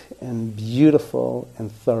complete and beautiful and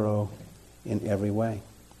thorough in every way.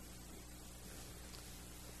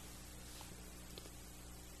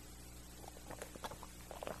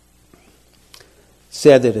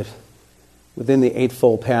 Said that if within the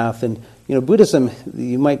Eightfold Path, and Buddhism,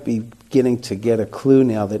 you might be beginning to get a clue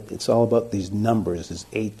now that it's all about these numbers. There's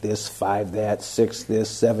 8 this, 5 that, 6 this,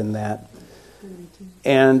 7 that, 32.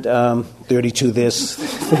 And 32 this.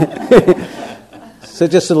 So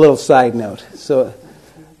just a little side note. So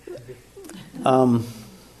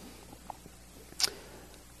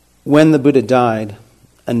when the Buddha died,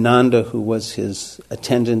 Ananda, who was his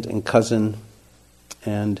attendant and cousin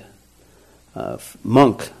and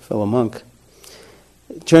fellow monk,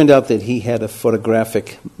 it turned out that he had a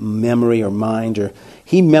photographic memory or mind, or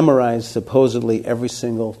he memorized supposedly every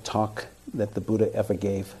single talk that the Buddha ever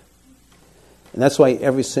gave. And that's why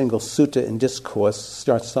every single sutta and discourse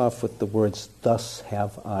starts off with the words, thus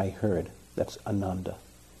have I heard. That's Ananda.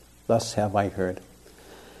 Thus have I heard.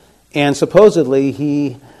 And supposedly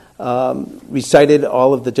he recited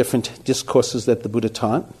all of the different discourses that the Buddha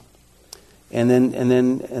taught. And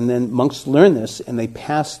then monks learned this, and they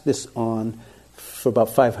passed this on for about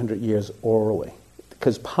 500 years orally,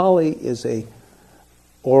 because Pali is a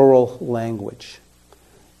oral language.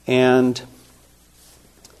 And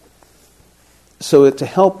so to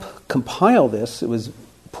help compile this, it was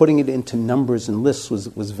putting it into numbers and lists was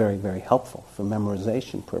very, very helpful for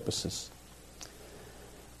memorization purposes.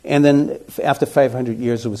 And then after 500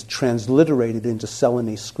 years, it was transliterated into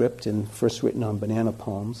Ceylonese script and first written on banana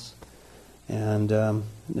palms. And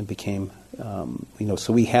it became,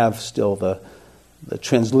 so we have still the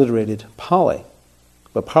transliterated Pali.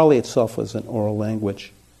 But Pali itself was an oral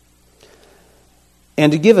language.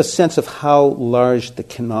 And to give a sense of how large the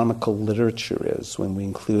canonical literature is, when we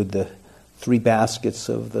include the 3 baskets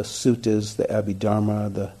of the suttas, the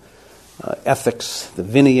Abhidharma, the ethics, the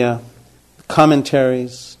Vinaya, the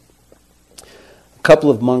commentaries, a couple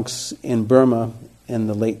of monks in Burma in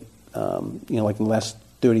the late, like in the last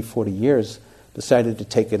 30, 40 years, decided to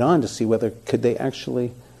take it on to see whether could they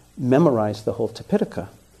actually memorize the whole Tipitaka.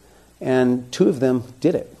 And 2 of them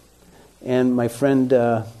did it. And my friend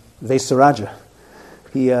Vesaraja,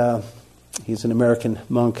 he's an American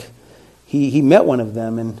monk, he met one of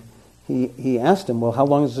them, and he asked him, well, how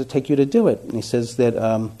long does it take you to do it? And he says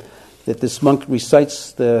that this monk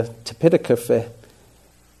recites the Tipitaka for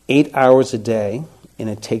 8 hours a day, and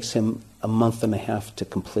it takes him a month and a half to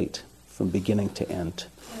complete, from beginning to end,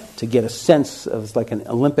 to get a sense of like an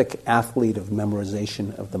Olympic athlete of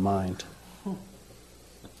memorization of the mind.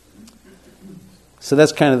 So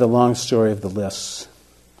that's kind of the long story of the lists.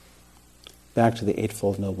 Back to the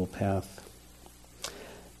Eightfold Noble Path.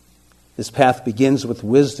 This path begins with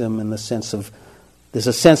wisdom in the sense of, there's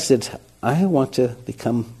a sense that I want to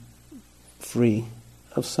become free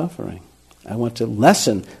of suffering. I want to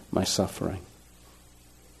lessen my suffering.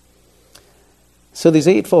 So these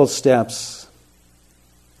Eightfold Steps,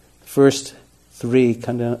 first 3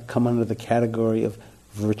 come under the category of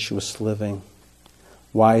virtuous living.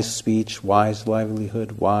 Wise speech, wise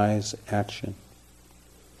livelihood, wise action.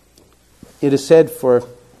 It is said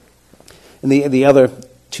and the other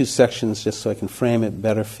 2 sections, just so I can frame it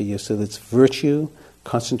better for you, so that's virtue,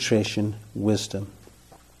 concentration, wisdom.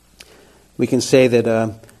 We can say that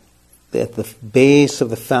at the base of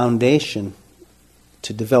the foundation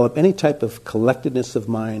to develop any type of collectedness of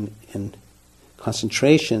mind and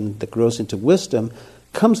concentration that grows into wisdom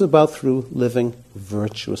comes about through living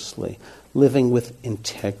virtuously, living with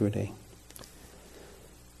integrity.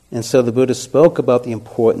 And so the Buddha spoke about the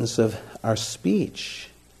importance of our speech,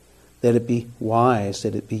 that it be wise,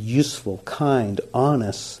 that it be useful, kind,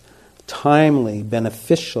 honest, timely,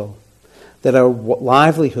 beneficial, that our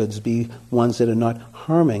livelihoods be ones that are not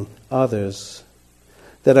harming others,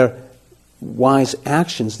 that our wise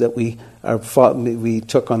actions that we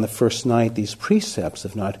took on the first night, these precepts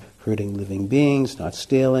of not hurting living beings, not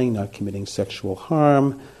stealing, not committing sexual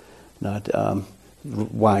harm, not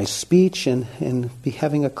wise speech, and be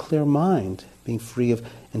having a clear mind, being free of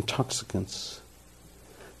intoxicants.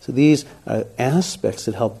 So these are aspects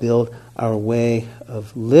that help build our way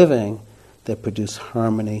of living that produce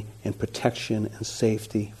harmony and protection and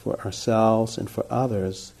safety for ourselves and for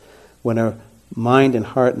others. When our mind and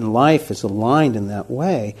heart and life is aligned in that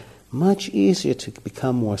way, much easier to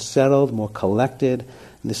become more settled, more collected.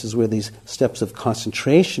 And this is where these steps of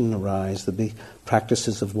concentration arise, the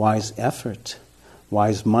practices of wise effort,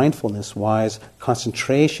 wise mindfulness, wise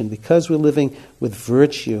concentration. Because we're living with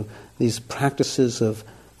virtue, these practices of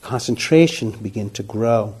concentration begin to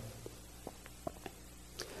grow.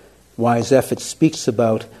 Wise effort speaks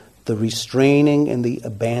about the restraining and the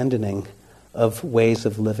abandoning of ways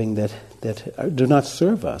of living that do not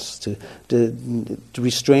serve us, to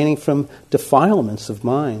restraining from defilements of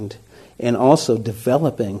mind, and also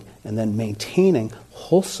developing and then maintaining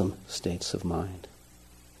wholesome states of mind.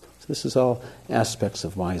 So this is all aspects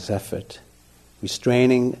of wise effort.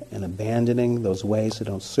 Restraining and abandoning those ways that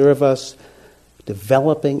don't serve us,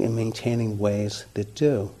 developing and maintaining ways that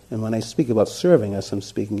do. And when I speak about serving us, I'm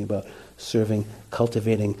speaking about serving,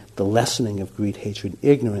 cultivating the lessening of greed, hatred,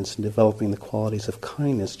 ignorance, and developing the qualities of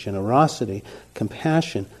kindness, generosity,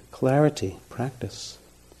 compassion, clarity, practice.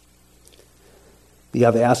 The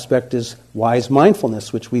other aspect is wise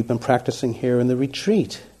mindfulness, which we've been practicing here in the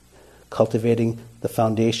retreat, cultivating the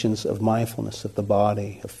foundations of mindfulness of the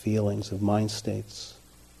body, of feelings, of mind states.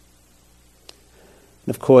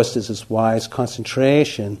 And of course, there's this wise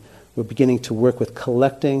concentration. We're beginning to work with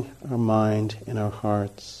collecting our mind and our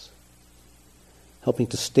hearts, helping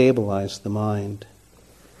to stabilize the mind.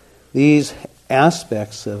 These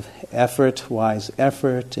aspects of effort, wise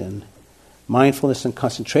effort, and mindfulness and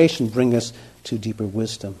concentration bring us to deeper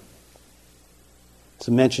wisdom. As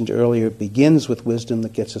I mentioned earlier, it begins with wisdom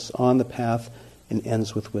that gets us on the path and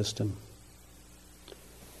ends with wisdom.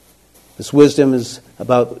 This wisdom is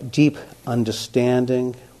about deep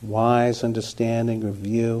understanding, wise understanding,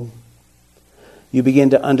 review. You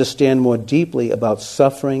begin to understand more deeply about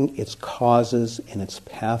suffering, its causes, and its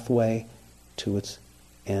pathway to its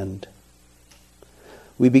end.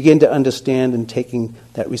 We begin to understand in taking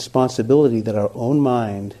that responsibility that our own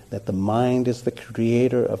mind, that the mind is the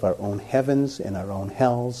creator of our own heavens and our own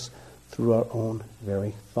hells through our own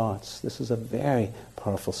very thoughts. This is a very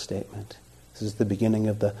powerful statement. This is the beginning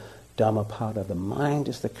of the Dhammapada. The mind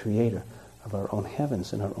is the creator of our own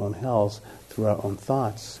heavens and our own hells through our own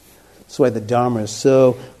thoughts. That's why the Dharma is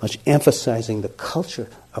so much emphasizing the culture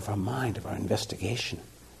of our mind, of our investigation.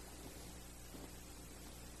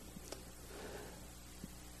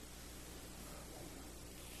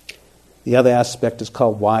 The other aspect is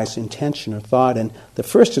called wise intention or thought. And the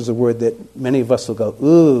first is a word that many of us will go,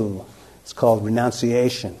 ooh, it's called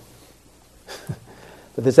renunciation.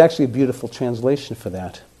 But there's actually a beautiful translation for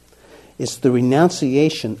that. It's the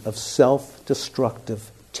renunciation of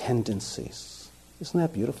self-destructive tendencies. Isn't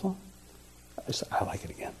that beautiful? I like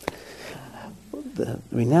it again. The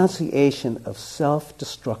renunciation of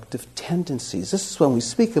self-destructive tendencies. This is when we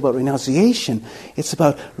speak about renunciation. It's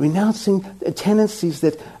about renouncing tendencies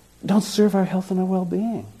that don't serve our health and our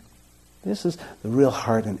well-being. This is the real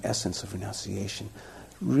heart and essence of renunciation.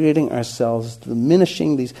 Ridding ourselves,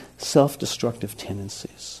 diminishing these self-destructive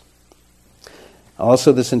tendencies.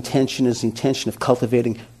 Also, this intention is the intention of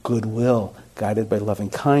cultivating goodwill, guided by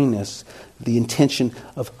loving kindness. The intention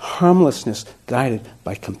of harmlessness, guided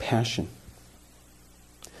by compassion.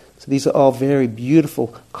 So these are all very beautiful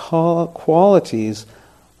qualities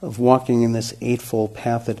of walking in this eightfold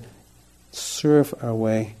path that serve our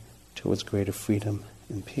way towards greater freedom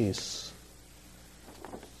and peace.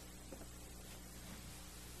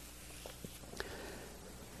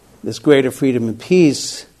 This greater freedom and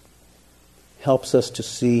peace helps us to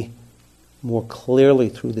see more clearly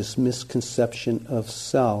through this misconception of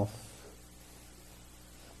self.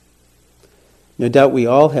 No doubt we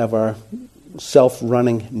all have our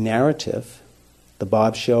self-running narrative the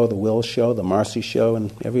Bob show, the Will show, the Marcy show,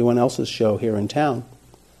 and everyone else's show here in town.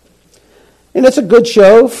 And it's a good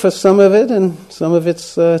show for some of it, and some of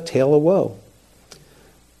it's a tale of woe.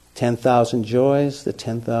 10,000 joys, the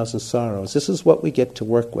 10,000 sorrows. This is what we get to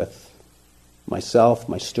work with. Myself,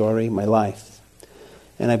 my story, my life.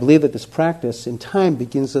 And I believe that this practice in time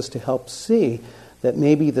begins us to help see that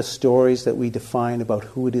maybe the stories that we define about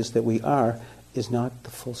who it is that we are is not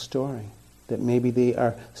the full story. That maybe they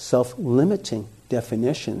are self-limiting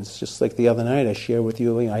definitions. Just like the other night I shared with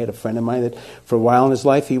you, I had a friend of mine that for a while in his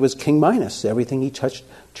life he was king minus. Everything he touched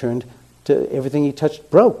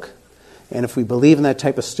broke. And if we believe in that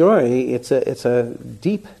type of story, it's a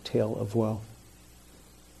deep tale of woe.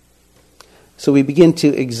 So we begin to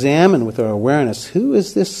examine with our awareness, who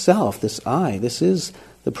is this self, this I? This is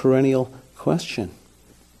the perennial question.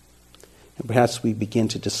 And perhaps we begin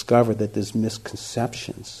to discover that there's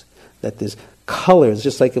misconceptions, that there's colors,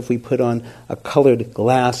 just like if we put on a colored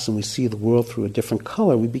glass and we see the world through a different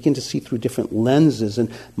color, we begin to see through different lenses,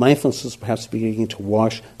 and mindfulness is perhaps beginning to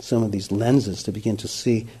wash some of these lenses to begin to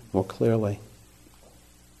see more clearly.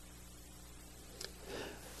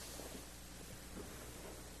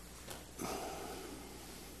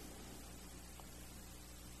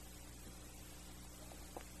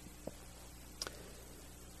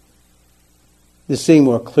 The seeing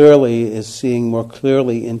more clearly is seeing more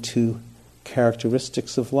clearly into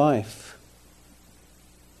characteristics of life.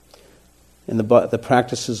 And the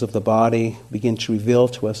practices of the body begin to reveal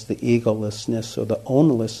to us the egolessness or the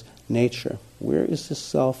ownerless nature. Where is this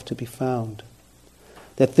self to be found?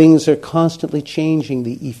 That things are constantly changing,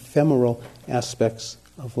 the ephemeral aspects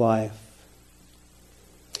of life.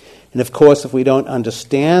 And of course, if we don't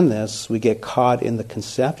understand this, we get caught in the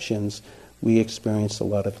conceptions. We experience a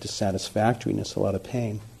lot of dissatisfactoriness, a lot of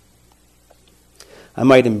pain. I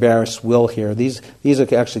might embarrass Will here. These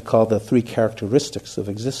are actually called the 3 characteristics of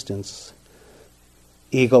existence.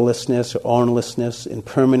 Egolessness or ownerlessness,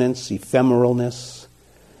 impermanence, ephemeralness.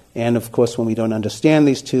 And of course, when we don't understand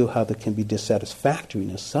these two, how there can be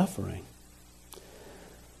dissatisfactoriness, suffering.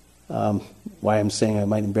 Why I'm saying I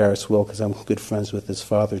might embarrass Will, because I'm good friends with his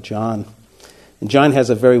father, John. And John has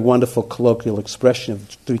a very wonderful colloquial expression of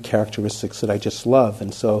 3 characteristics that I just love.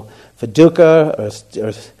 And so for dukkha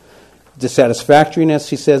or dissatisfactoriness,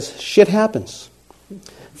 he says, shit happens.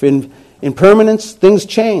 For impermanence, things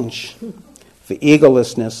change. For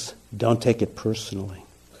egolessness, don't take it personally.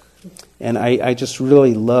 And I just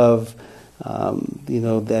really love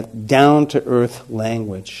that down-to-earth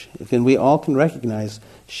language. And we all can recognize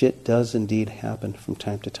shit does indeed happen from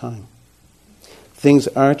time to time. Things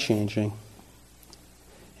are changing.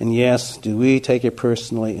 And yes, do we take it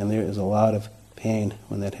personally? And there is a lot of pain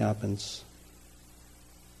when that happens.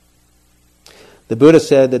 The Buddha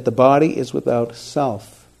said that the body is without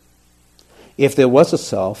self. If there was a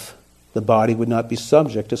self, the body would not be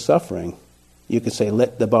subject to suffering. You could say,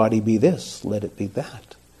 let the body be this, let it be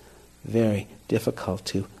that. Very difficult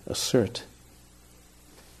to assert.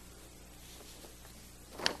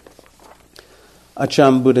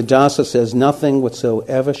 Acham Buddhadasa says, nothing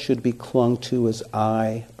whatsoever should be clung to as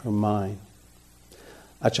I or mine.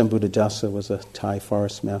 Acham Buddhadasa was a Thai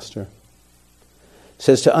forest master.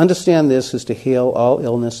 Says, to understand this is to heal all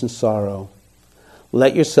illness and sorrow.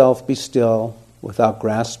 Let yourself be still without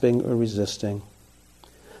grasping or resisting.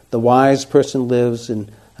 The wise person lives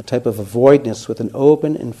in a type of avoidness with an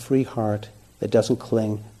open and free heart that doesn't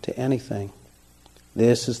cling to anything.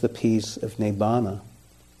 This is the peace of Nibbana.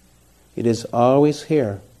 It is always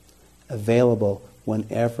here, available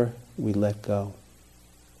whenever we let go.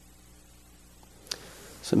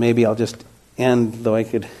 So maybe I'll just end, though I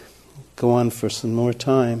could go on for some more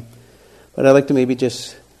time. But I'd like to maybe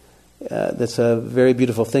just, that's a very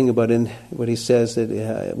beautiful thing about what he says,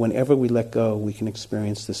 that whenever we let go, we can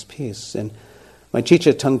experience this peace. And my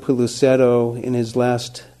teacher, Tangpulu Seto, in his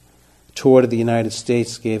last tour to the United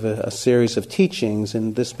States, gave a series of teachings.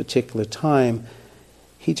 And this particular time,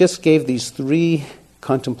 he just gave these 3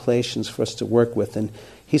 contemplations for us to work with. And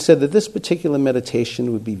he said that this particular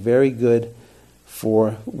meditation would be very good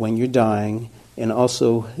for when you're dying, and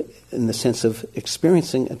also in the sense of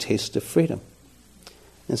experiencing a taste of freedom.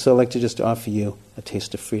 And so I'd like to just offer you a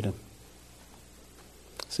taste of freedom.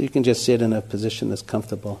 So you can just sit in a position that's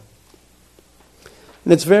comfortable.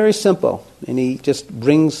 And it's very simple. And he just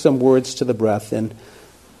brings some words to the breath and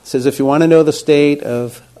says, if you want to know the state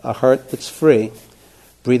of a heart that's free,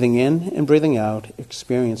 breathing in and breathing out,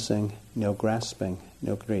 experiencing no grasping,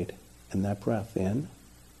 no greed. And that breath in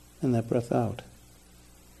and that breath out.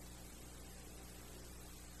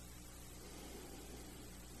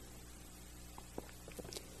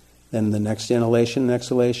 Then the next inhalation and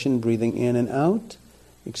exhalation, breathing in and out,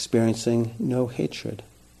 experiencing no hatred,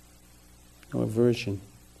 no aversion.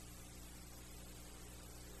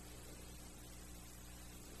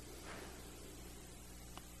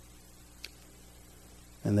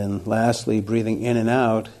 And then lastly, breathing in and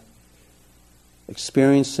out,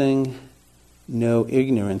 experiencing no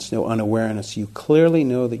ignorance, no unawareness. You clearly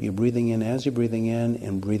know that you're breathing in as you're breathing in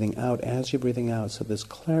and breathing out as you're breathing out. So there's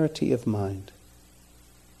clarity of mind.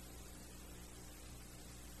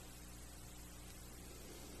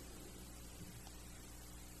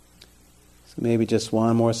 So maybe just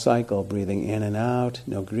one more cycle, breathing in and out,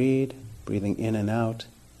 no greed, breathing in and out,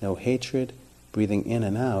 no hatred, breathing in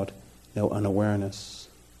and out, no unawareness.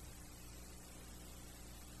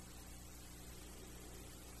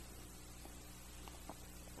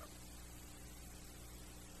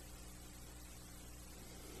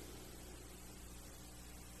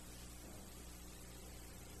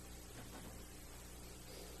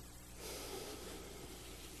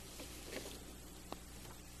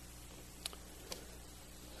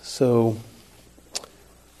 So,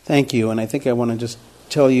 thank you, and I think I want to just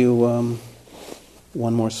tell you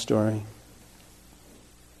one more story.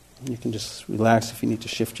 You can just relax if you need to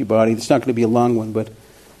shift your body. It's not going to be a long one, but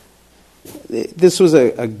this was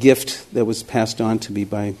a gift that was passed on to me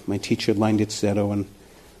by my teacher, Stahl, and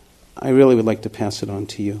I really would like to pass it on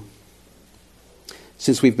to you,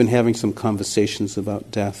 since we've been having some conversations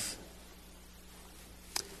about death.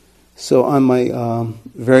 So on my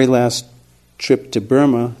very last trip to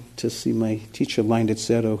Burma to see my teacher,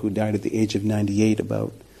 Stahl, who died at the age of 98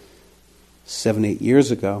 about 7-8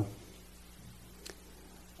 years ago.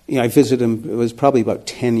 I visited him, it was probably about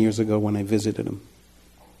 10 years ago when I visited him.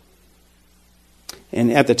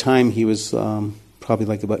 And at the time he was probably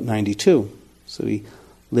like about 92. So he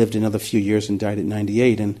lived another few years and died at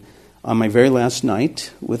 98. And on my very last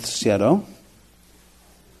night with Stahl,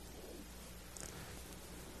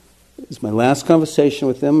 it was my last conversation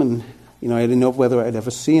with him, and I didn't know whether I'd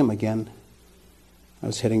ever see him again. I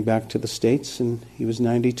was heading back to the States, and he was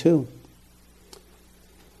 92.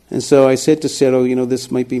 And so I said to Stahl,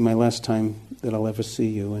 this might be my last time that I'll ever see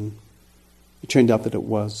you. And it turned out that it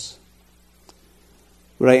was.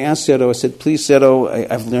 But I asked Stahl, I said, please, Stahl,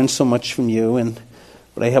 I've learned so much from you,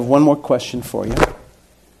 but I have one more question for you.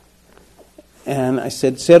 And I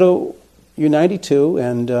said, Stahl, you're 92,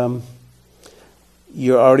 and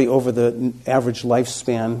you're already over the average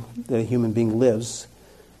lifespan that a human being lives.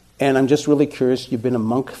 And I'm just really curious, you've been a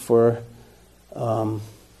monk for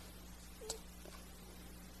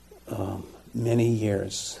many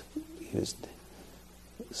years. He was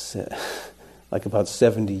like about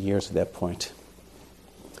 70 years at that point.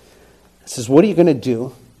 I says, what are you going to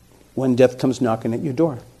do when death comes knocking at your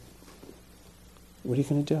door? What are you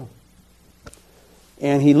going to do?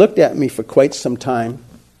 And he looked at me for quite some time.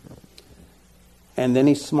 And then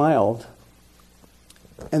he smiled.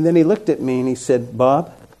 And then he looked at me and he said,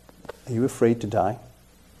 Bob, are you afraid to die?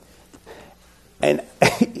 And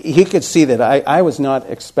he could see that I was not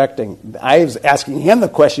expecting. I was asking him the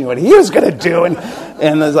question, what he was going to do. And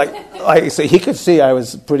I was like so he could see I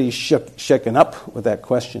was pretty shaken up with that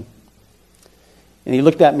question. And he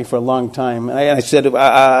looked at me for a long time. And I said,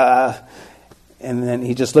 and then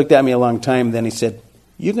he just looked at me a long time. And then he said,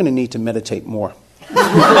 you're going to need to meditate more.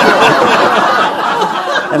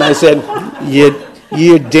 And I said,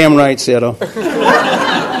 you're damn right, Stahl.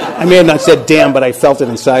 I may have not said damn, but I felt it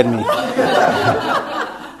inside me.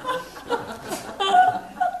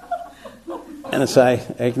 And so I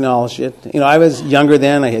acknowledged it. I was younger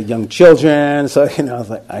then. I had young children. So, I was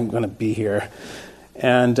like, I'm going to be here.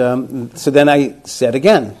 And so then I said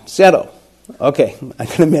again, Stahl, okay, I'm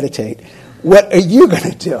going to meditate. What are you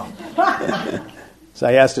going to do? So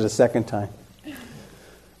I asked it a second time.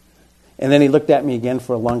 And then he looked at me again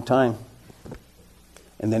for a long time.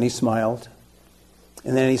 And then he smiled.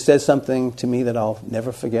 And then he said something to me that I'll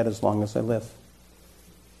never forget as long as I live.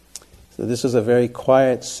 So this is a very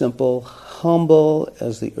quiet, simple, humble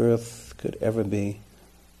as the earth could ever be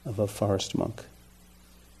of a forest monk.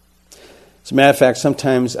 As a matter of fact,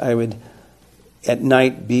 sometimes I would at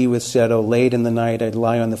night be with Stahl. Late in the night, I'd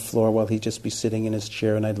lie on the floor while he'd just be sitting in his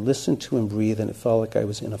chair, and I'd listen to him breathe, and it felt like I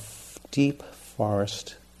was in a deep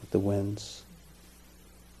forest with the winds.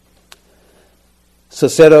 So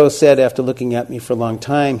Stahl said, after looking at me for a long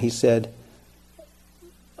time, he said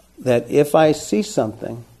that if I see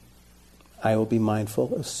something, I will be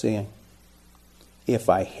mindful of seeing. If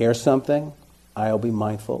I hear something, I will be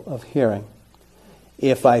mindful of hearing.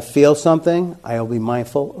 If I feel something, I will be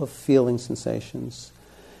mindful of feeling sensations.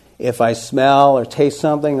 If I smell or taste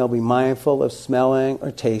something, I'll be mindful of smelling or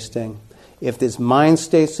tasting. If there's mind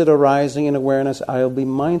states that are rising in awareness, I will be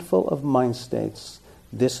mindful of mind states.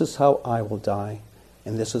 This is how I will die,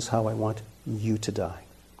 and this is how I want you to die.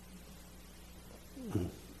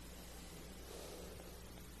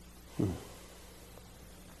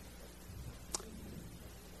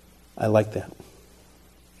 I like that.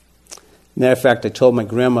 Matter of fact, I told my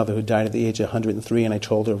grandmother, who died at the age of 103, and I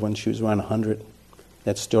told her when she was around 100,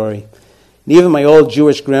 that story. And even my old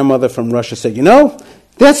Jewish grandmother from Russia said,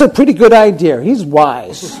 that's a pretty good idea. He's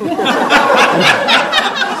wise.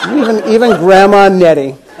 even Grandma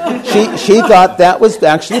Nettie, she thought that was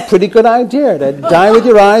actually a pretty good idea, to die with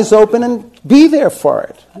your eyes open and be there for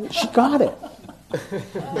it. She got it.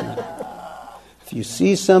 If you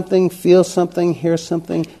see something, feel something, hear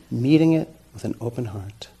something, meeting it with an open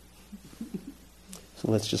heart.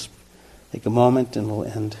 So let's just take a moment and we'll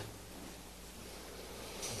end.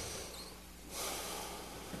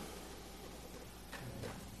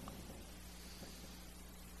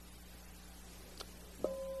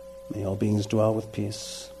 May all beings dwell with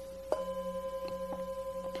peace.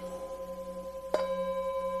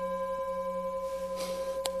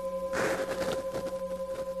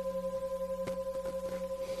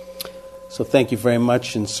 So thank you very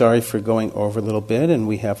much, and sorry for going over a little bit, and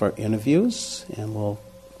we have our interviews, and we'll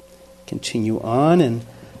continue on, and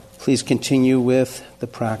please continue with the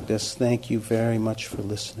practice. Thank you very much for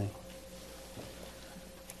listening.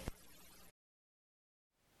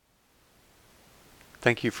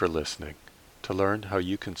 Thank you for listening. To learn how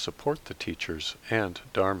you can support the teachers and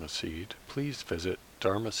Dharma Seed, please visit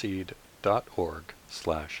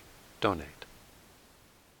dharmaseed.org/donate.